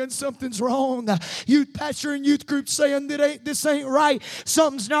and saying something's wrong. Youth pastor and youth group saying this ain't right.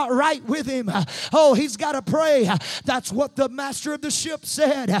 Something's not right with him. Oh, he's got to pray. That's what the master of the ship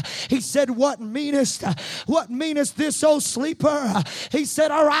said. He said, what meanest this, O sleeper? He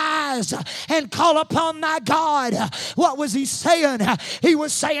said, arise and call upon thy God. What was he saying? He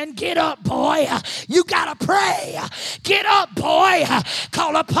was saying, get up, boy. You got to pray. Get up, boy.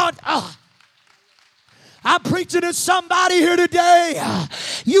 Call upon... I'm preaching to somebody here today.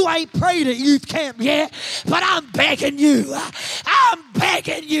 You ain't prayed at youth camp yet, but I'm begging you. I'm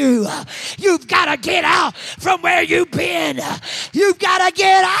begging you. You've got to get out from where you've been. You've got to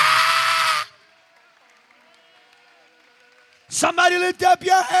get out. Somebody lift up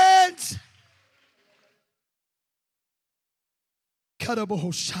your hands.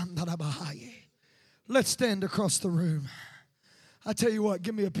 Let's stand across the room. I tell you what,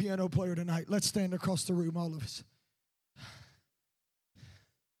 give me a piano player tonight. Let's stand across the room, all of us.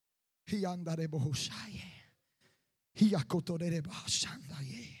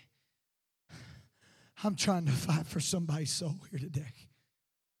 I'm trying to fight for somebody's soul here today.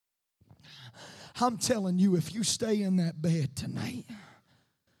 I'm telling you, if you stay in that bed tonight,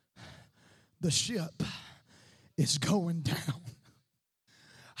 the ship is going down.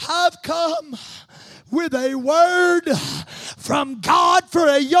 I've come with a word from God for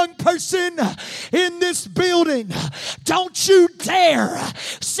a young person in this building. Don't you dare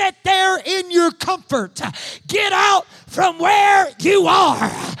sit there in your comfort. Get out from where you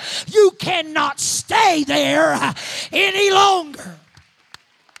are. You cannot stay there any longer.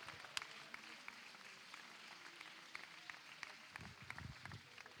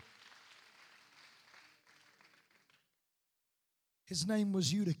 His name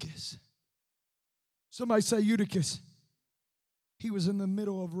was Eutychus. Somebody say Eutychus. He was in the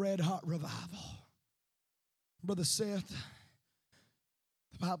middle of red hot revival. Brother Seth,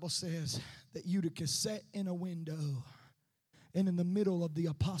 the Bible says that Eutychus sat in a window, and in the middle of the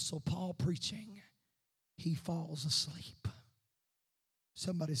Apostle Paul preaching, he falls asleep.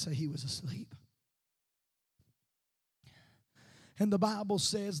 Somebody say he was asleep. And the Bible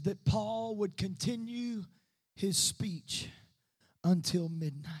says that Paul would continue his speech until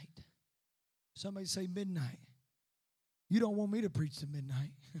midnight. Somebody say midnight. You don't want me to preach to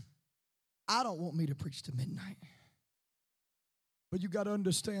midnight. I don't want me to preach to midnight. But you got to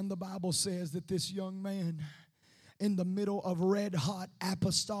understand, the Bible says that this young man, in the middle of red hot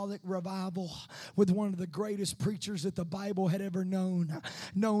apostolic revival with one of the greatest preachers that the Bible had ever known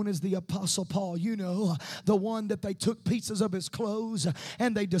as the Apostle Paul. You know, the one that they took pieces of his clothes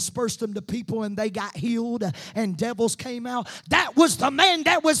and they dispersed them to people and they got healed and devils came out. That was the man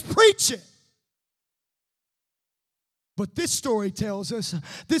that was preaching. But this story tells us,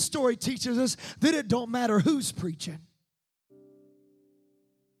 this story teaches us that it don't matter who's preaching.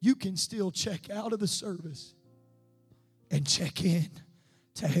 You can still check out of the service and check in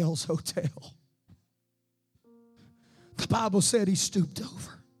to hell's hotel. The Bible said he stooped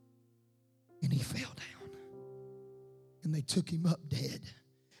over and he fell down. And they took him up dead.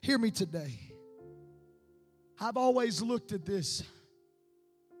 Hear me today. I've always looked at this.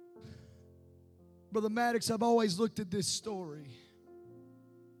 Brother Maddox, I've always looked at this story.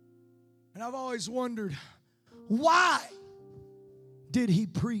 And I've always wondered, why did he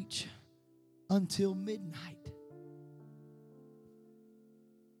preach until midnight?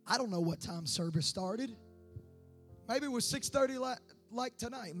 I don't know what time service started. Maybe it was 6:30 like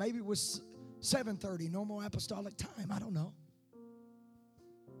tonight. Maybe it was 7:30, normal apostolic time. I don't know.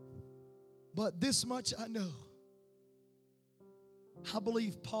 But this much I know. I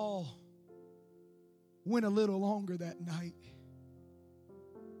believe Paul went a little longer that night.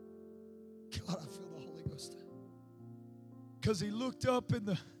 God, I feel the Holy Ghost. Because he looked up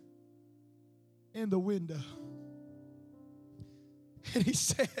in the window. And he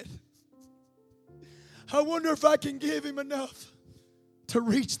said, I wonder if I can give him enough to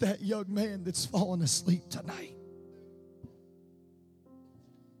reach that young man that's fallen asleep tonight.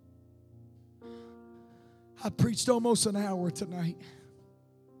 I preached almost an hour tonight.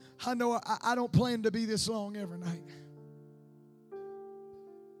 I know I don't plan to be this long every night.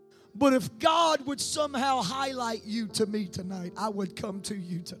 But if God would somehow highlight you to me tonight, I would come to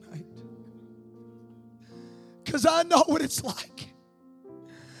you tonight. Because I know what it's like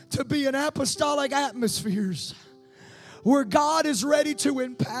to be in apostolic atmospheres where God is ready to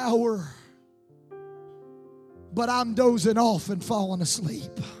empower, but I'm dozing off and falling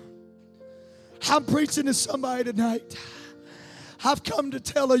asleep. I'm preaching to somebody tonight. I've come to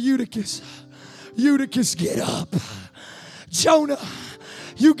tell a Eutychus, get up. Jonah,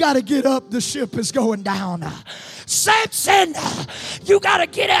 You got to get up. The ship is going down. Samson, you got to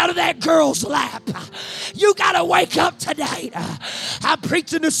get out of that girl's lap. You got to wake up tonight. I'm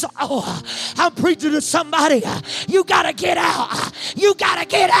preaching to somebody. You got to get out. You got to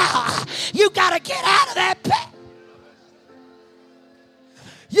get out. You got to get out of that bed.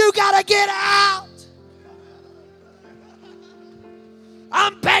 You got to get out.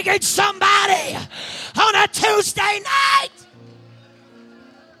 I'm begging somebody on a Tuesday night.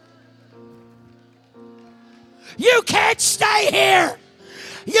 You can't stay here.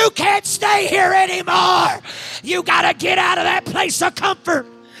 You can't stay here anymore. You got to get out of that place of comfort.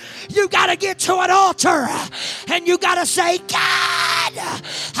 You got to get to an altar and you got to say, God,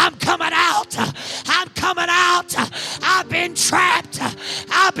 I'm coming out. I'm coming out. I've been trapped.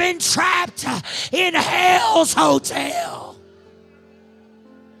 I've been trapped in hell's hotel.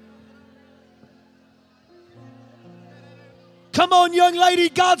 Come on, young lady,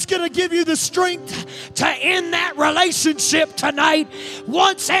 God's going to give you the strength to end that relationship tonight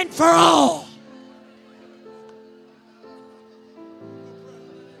once and for all.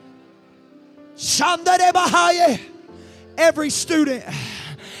 Every student,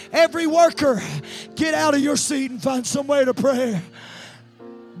 every worker, get out of your seat and find somewhere to pray.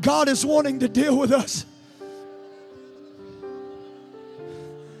 God is wanting to deal with us.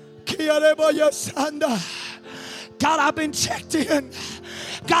 God, I've been checked in.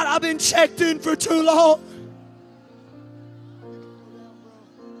 God, I've been checked in for too long.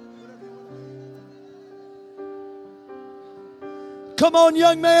 Come on,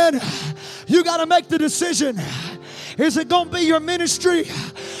 young man. You got to make the decision. Is it going to be your ministry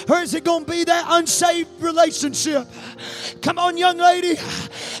or is it going to be that unsaved relationship? Come on, young lady.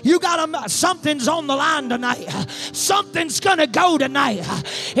 You got to, something's on the line tonight. Something's going to go tonight.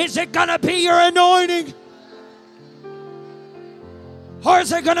 Is it going to be your anointing? Or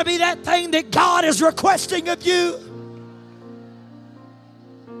is it going to be that thing that God is requesting of you?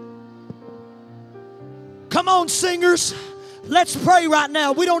 Come on, singers. Let's pray right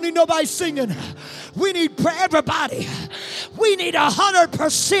now. We don't need nobody singing. We need everybody. We need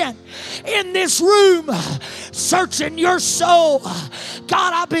 100% in this room searching your soul.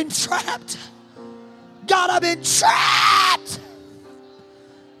 God, I've been trapped. God, I've been trapped.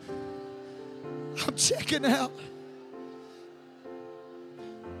 I'm checking out.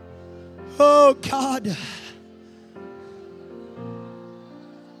 Oh, God.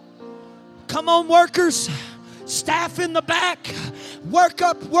 Come on, workers. Staff in the back. Work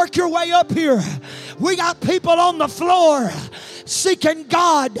your way up here. We got people on the floor seeking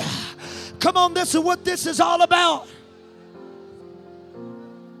God. Come on, this is what this is all about.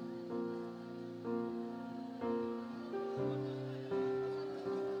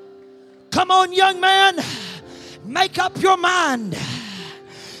 Come on, young man. Make up your mind.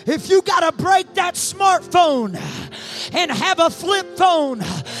 If you got to break that smartphone and have a flip phone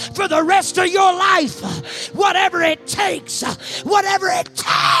for the rest of your life, whatever it takes, I'm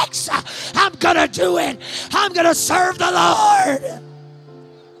going to do it. I'm going to serve the Lord.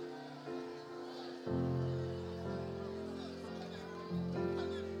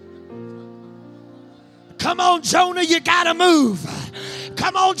 Come on, Jonah, you got to move.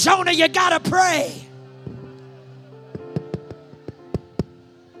 Come on, Jonah, you got to pray.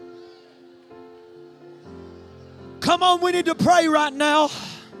 Come on, we need to pray right now.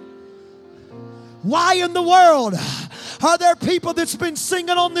 Why in the world are there people that's been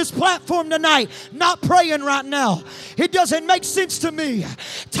singing on this platform tonight not praying right now? It doesn't make sense to me.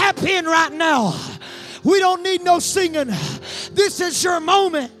 Tap in right now. We don't need no singing. This is your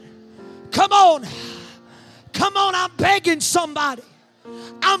moment. Come on. Come on, I'm begging somebody.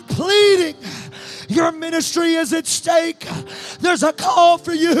 I'm pleading. Your ministry is at stake. There's a call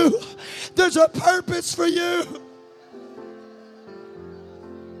for you. There's a purpose for you.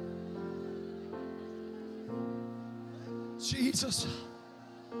 Jesus.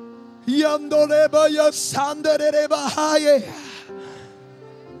 God,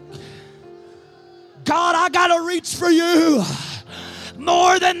 I got to reach for you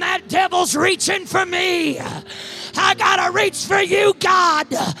more than that devil's reaching for me. I got to reach for you, God,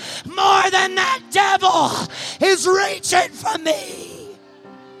 more than that devil is reaching for me.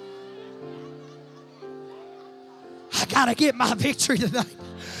 I got to get my victory tonight.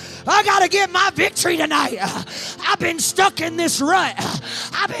 I got to get my victory tonight. I've been stuck in this rut.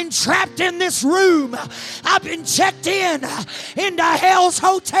 I've been trapped in this room. I've been checked in into hell's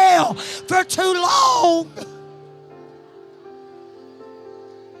hotel for too long.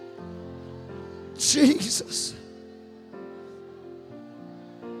 Jesus.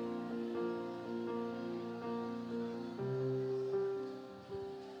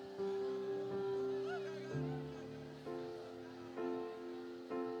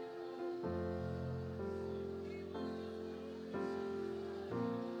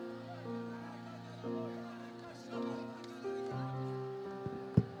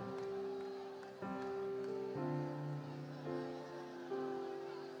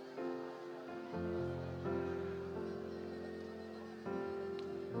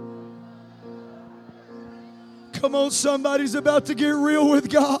 Come on, somebody's about to get real with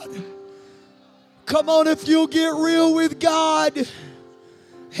God. Come on, if you'll get real with God,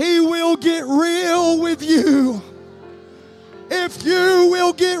 He will get real with you. If you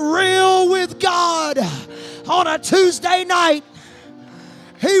will get real with God on a Tuesday night,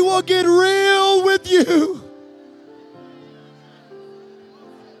 He will get real with you.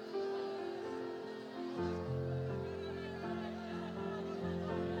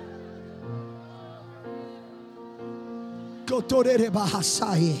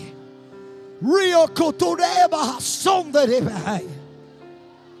 Rio Kotoreba Sondereba.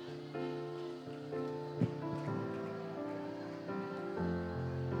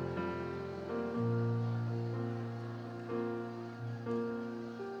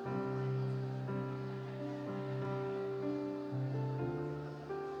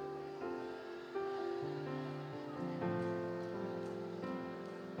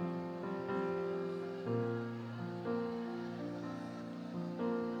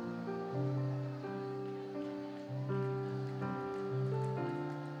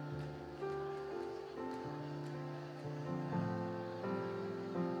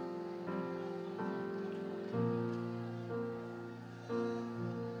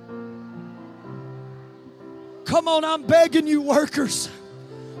 Come on, I'm begging you, workers.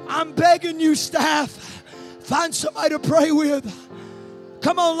 I'm begging you, staff. Find somebody to pray with.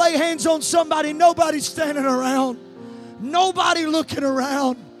 Come on, lay hands on somebody. Nobody's standing around. Nobody looking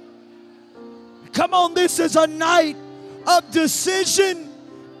around. Come on, this is a night of decision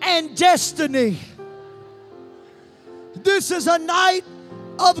and destiny. This is a night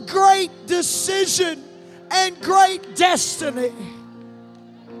of great decision and great destiny.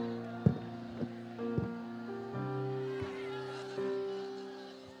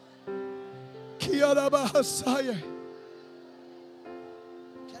 Can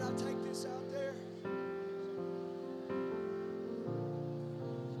I take this out there?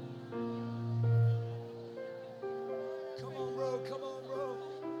 Come on, bro. Come on, bro.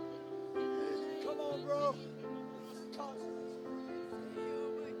 Come on, bro.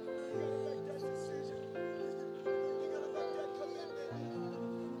 You gotta make that decision. You gotta make that commitment.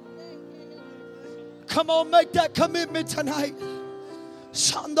 Come on, make that commitment tonight.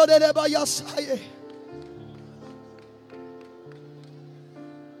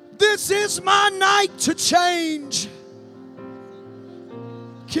 This is my night to change.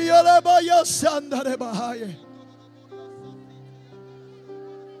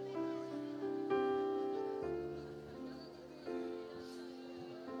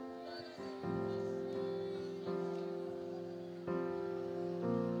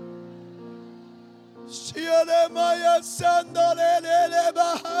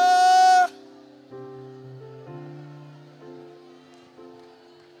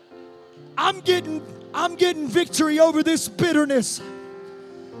 I'm getting victory over this bitterness.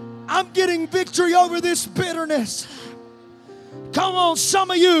 I'm getting victory over this bitterness. Come on,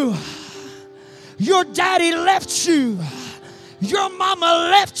 some of you, your daddy left you. Your mama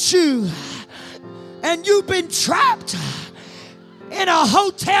left you. And you've been trapped in a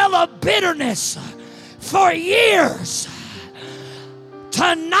hotel of bitterness for years.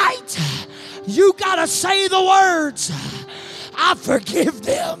 Tonight, you got to say the words, I forgive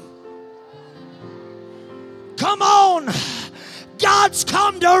them. Come on. God's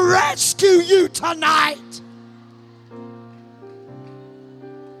come to rescue you tonight.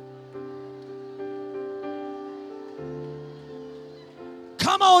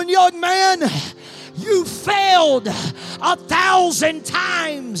 Come on, young man. You failed 1,000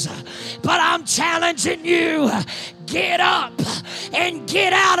 times, but I'm challenging you. Get up and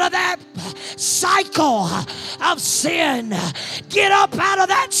get out of that cycle of sin. Get up out of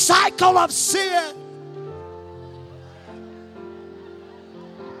that cycle of sin.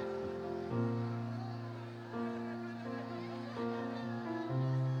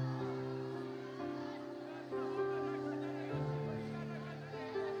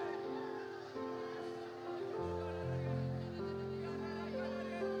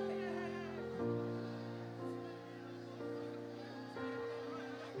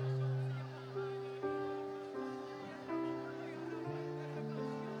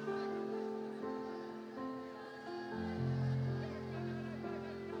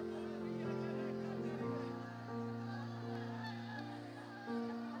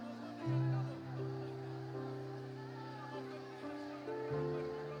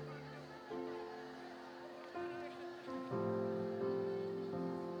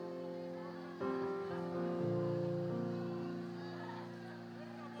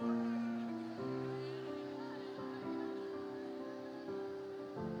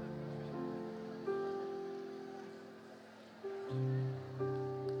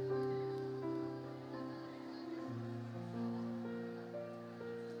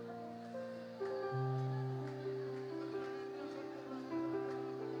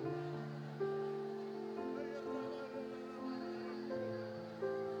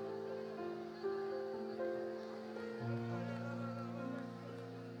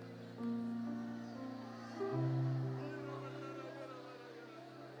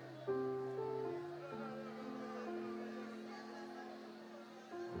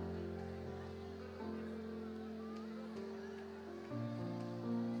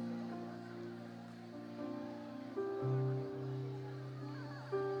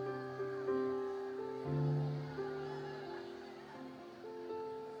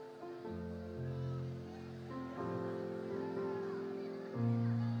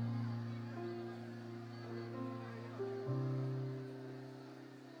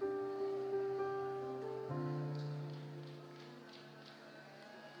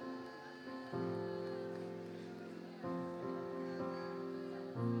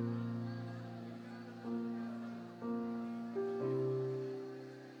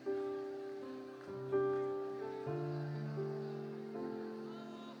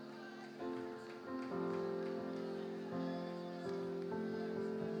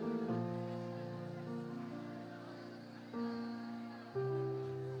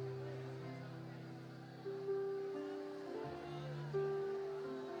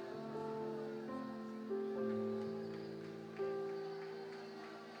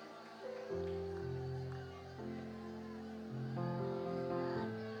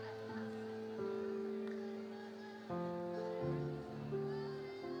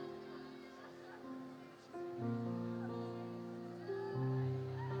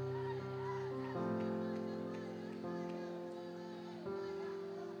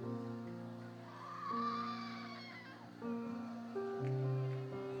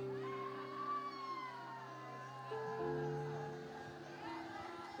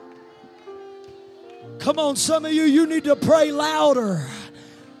 Come on, some of you need to pray louder.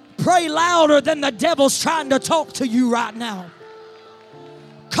 Pray louder than the devil's trying to talk to you right now.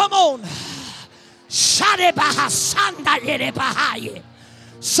 Come on. Somebody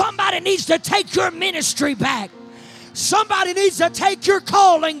needs to take your ministry back. Somebody needs to take your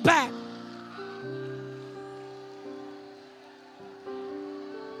calling back.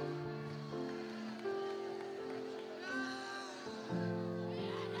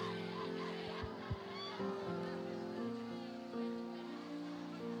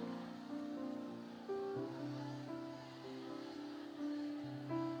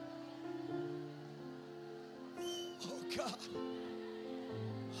 Oh God.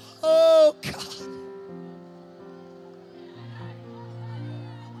 Oh God.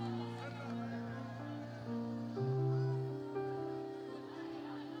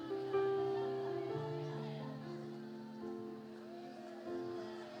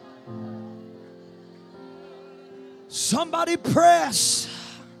 Somebody press.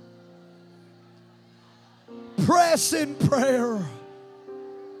 Press in prayer.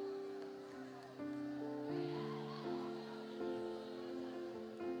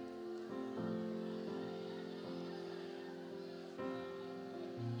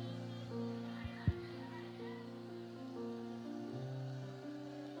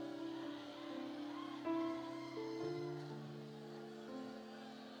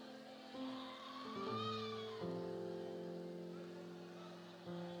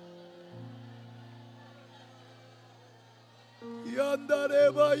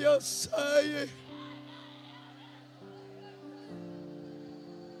 Yandareba yasaye.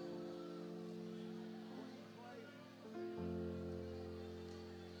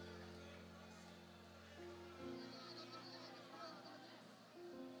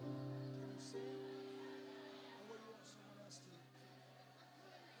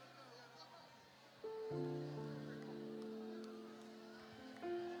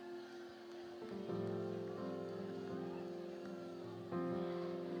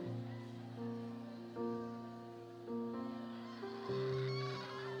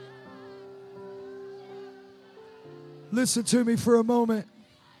 Listen to me for a moment.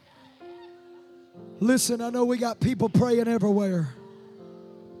 Listen, I know we got people praying everywhere.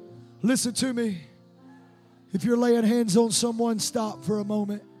 Listen to me. If you're laying hands on someone, stop for a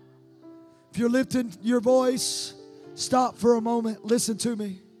moment. If you're lifting your voice, stop for a moment. Listen to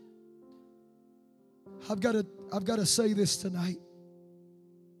me. I've got to say this tonight.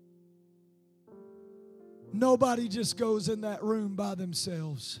 Nobody just goes in that room by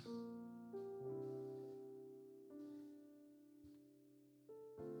themselves.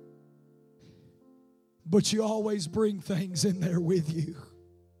 But you always bring things in there with you.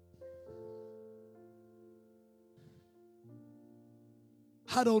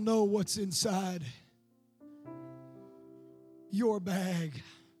 I don't know what's inside your bag.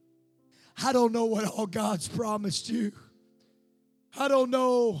 I don't know what all God's promised you. I don't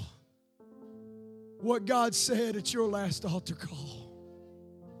know what God said at your last altar call.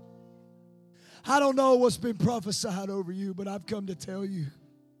 I don't know what's been prophesied over you, but I've come to tell you,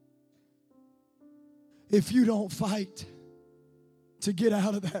 if you don't fight to get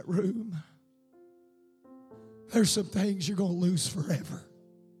out of that room, there's some things you're going to lose forever.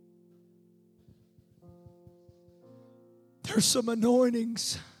 There's some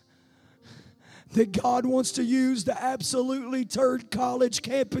anointings that God wants to use to absolutely turn college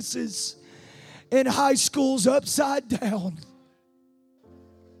campuses and high schools upside down.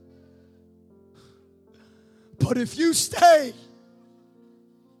 But if you stay,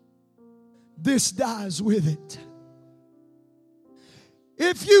 this dies with it.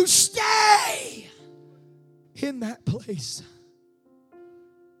 If you stay in that place,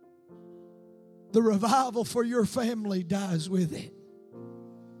 the revival for your family dies with it.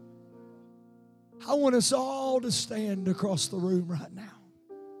 I want us all to stand across the room right now.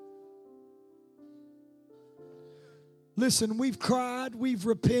 Listen, we've cried, we've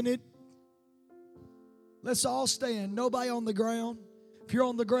repented. Let's all stand. Nobody on the ground. If you're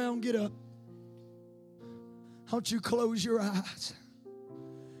on the ground, get up. I want you to close your eyes.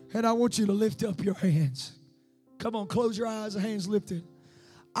 And I want you to lift up your hands. Come on, close your eyes and hands lifted.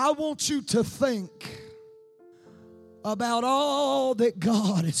 I want you to think about all that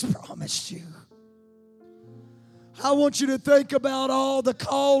God has promised you. I want you to think about all the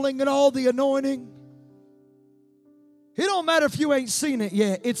calling and all the anointing. It don't matter if you ain't seen it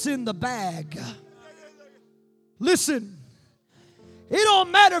yet. It's in the bag. Listen, it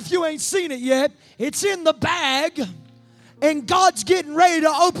don't matter if you ain't seen it yet. It's in the bag, and God's getting ready to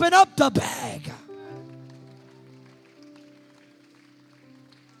open up the bag.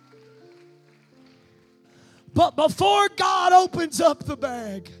 But before God opens up the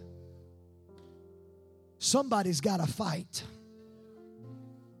bag, somebody's got to fight.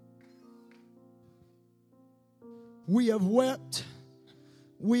 We have wept.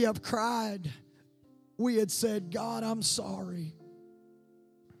 We have cried. We had said, God, I'm sorry.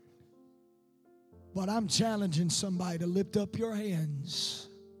 But I'm challenging somebody to lift up your hands.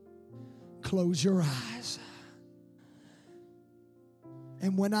 Close your eyes.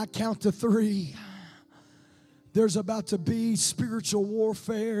 And when I count to 3, there's about to be spiritual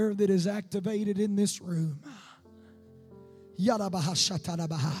warfare that is activated in this room.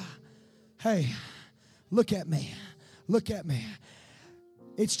 Hey, look at me. Look at me.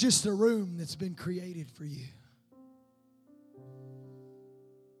 It's just a room that's been created for you.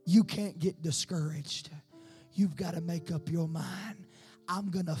 You can't get discouraged. You've got to make up your mind.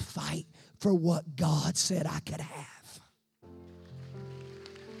 I'm going to fight for what God said I could have.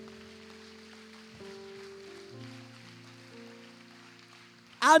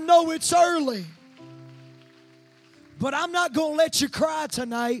 I know it's early, but I'm not going to let you cry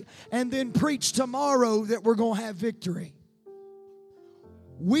tonight and then preach tomorrow that we're going to have victory.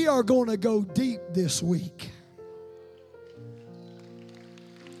 We are going to go deep this week.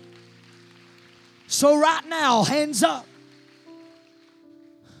 So right now, hands up.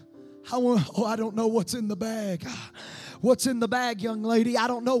 I don't know what's in the bag. What's in the bag, young lady? I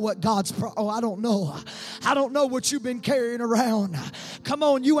don't know what God's... I don't know. I don't know what you've been carrying around. Come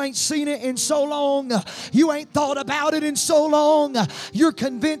on, you ain't seen it in so long. You ain't thought about it in so long. You're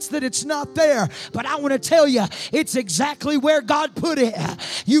convinced that it's not there. But I want to tell you, it's exactly where God put it.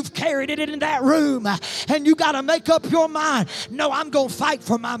 You've carried it in that room. And you got to make up your mind. No, I'm going to fight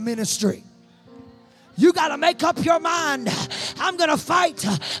for my ministry. You got to make up your mind. I'm going to fight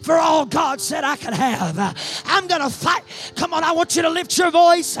for all God said I could have. I'm going to fight. Come on, I want you to lift your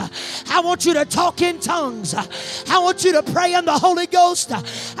voice. I want you to talk in tongues. I want you to pray in the Holy Ghost.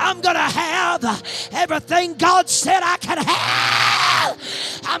 I'm going to have everything God said I could have.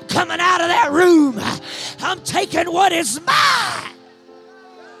 I'm coming out of that room. I'm taking what is mine.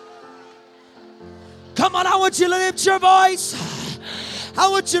 Come on, I want you to lift your voice. I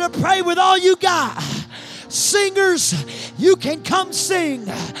want you to pray with all you got. Singers, you can come sing.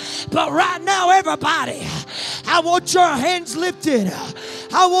 But right now, everybody, I want your hands lifted.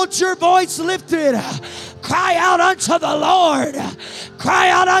 I want your voice lifted. Cry out unto the Lord.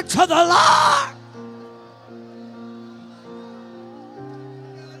 Cry out unto the Lord.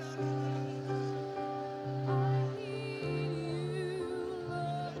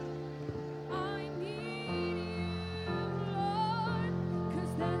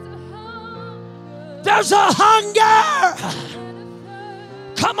 There's a hunger.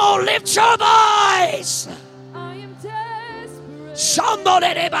 Come on, lift your voice. I am desperate.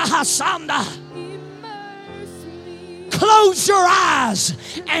 Close your eyes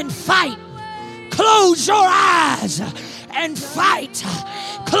and fight. Close your eyes and fight.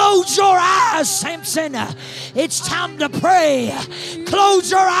 Close your eyes, Samson. It's time to pray.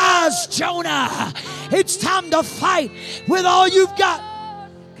 Close your eyes, Jonah. It's time to fight with all you've got.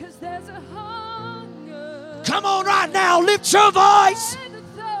 Come on right now, lift your voice. And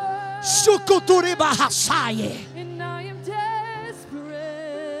I am desperate.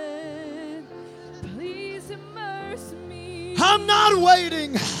 Please immerse me. I'm not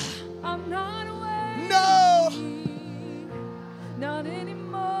waiting. I'm not waiting. No. Not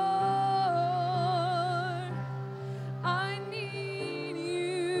anymore. I need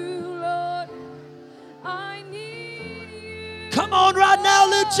you, Lord. I need you. Come on right now,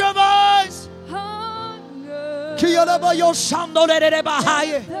 lift your voice.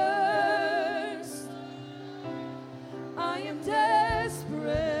 I am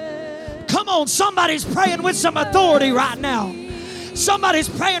desperate. Come on, somebody's praying with some authority right now. Somebody's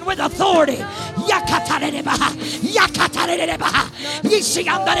praying with authority. I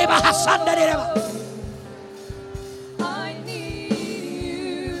need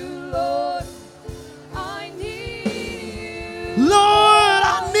you, Lord. I need you. Lord,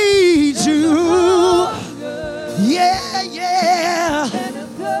 I need you. Yeah, yeah.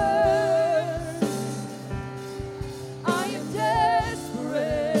 I am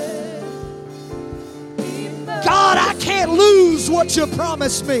desperate. God, I can't lose what you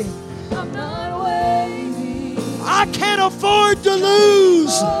promised me. I'm not waiting. I can't afford to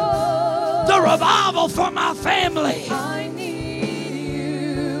lose the revival for my family. I need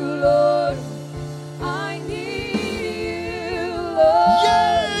you, Lord. I need you, Lord.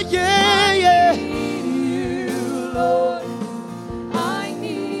 Yeah, yeah, yeah. Lord, I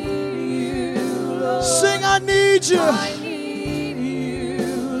need you, Lord. Sing, I need you. I need you,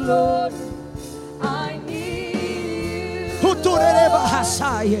 Lord. I need Torereba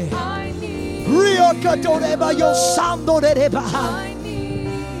hasaye. Rio katoreba yo sando reba. I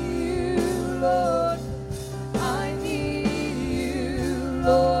need you, Lord. I need you,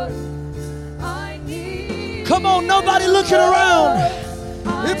 Lord. I need Come on, nobody looking around.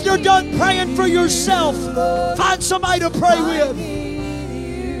 If you're done praying for yourself, find somebody to pray with.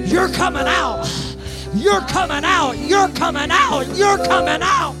 You're coming out. You're coming out. You're coming out. You're coming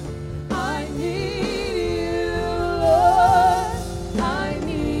out. I need you, Lord. I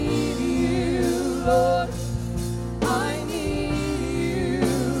need you, Lord. I need you,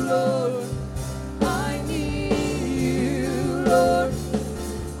 Lord. I need you, Lord.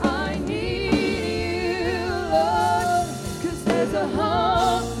 I need you, Lord. 'Cause there's a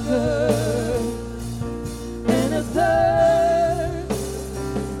hunger and a thirst.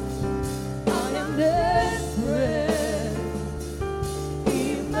 I am desperate.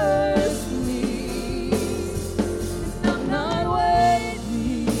 Immerse me. I'm not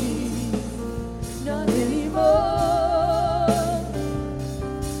waiting, not anymore.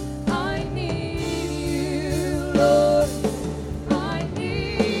 I need you, Lord. I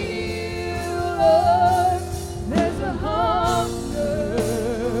need you, Lord. There's a hunger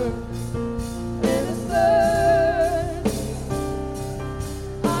and a thirst.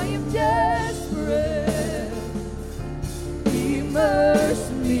 I am desperate. Immerse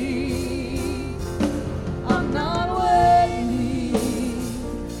me. I'm not waiting,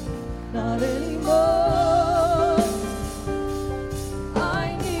 not anymore.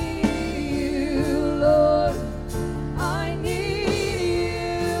 I need you, Lord. I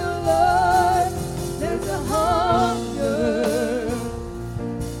need you, Lord. There's a hunger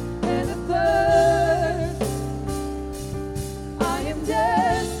and a thirst. I am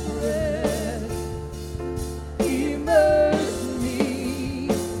desperate. Immerse me.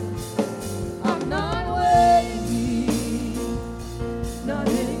 I'm not waiting, not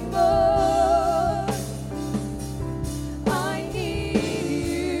anymore. I need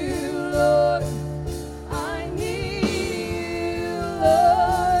you, Lord. I need you,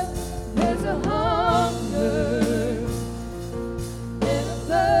 Lord. There's a hunger and a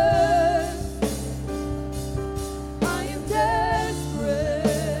thirst. I am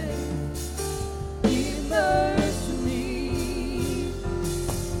desperate. Immerse me.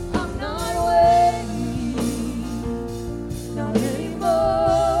 I'm not waiting, not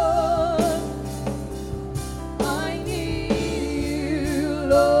anymore. I need you,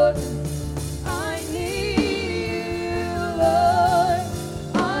 Lord. I need you, Lord.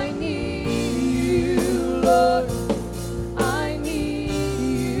 I need you, Lord. I need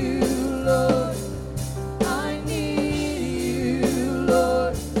you, Lord. I need you,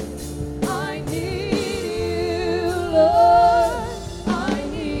 Lord. I need you, Lord. I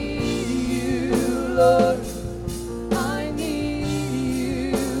need you, Lord. I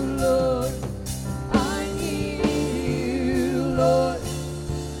need you, Lord. I need you, Lord. I need you, Lord.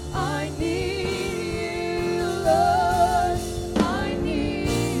 I need you, Lord. I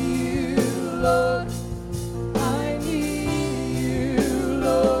need you, Lord. I need you,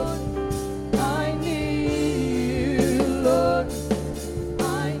 Lord. I need you, Lord. I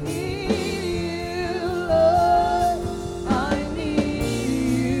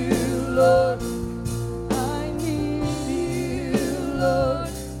need you, Lord. I need you, Lord.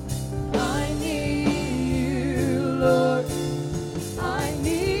 I need you, Lord. I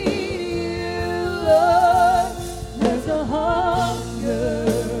need you, Lord. There's a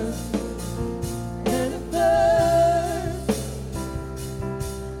hunger and a thirst.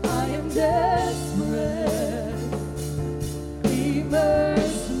 I am desperate.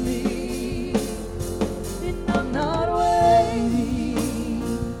 Immerse me. And I'm not waiting,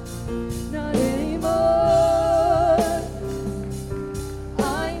 not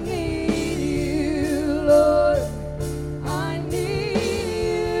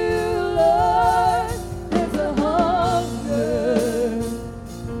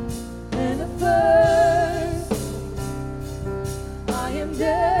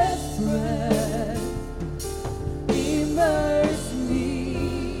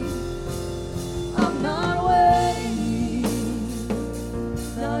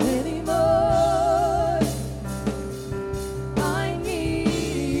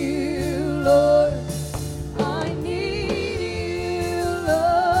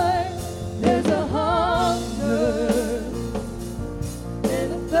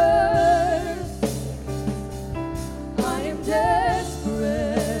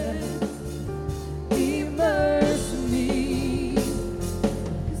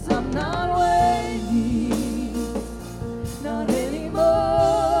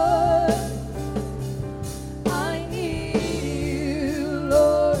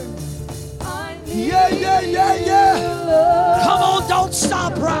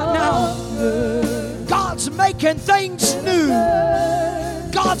making things new.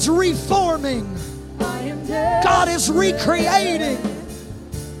 God's reforming. God is recreating.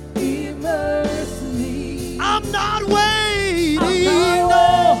 I'm not waiting.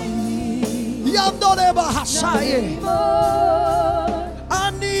 No.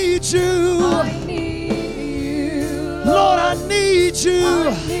 I need you. Lord, I need you.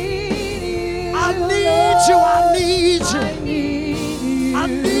 I need you. I need you. I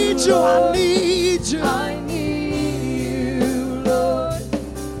need you. I need you.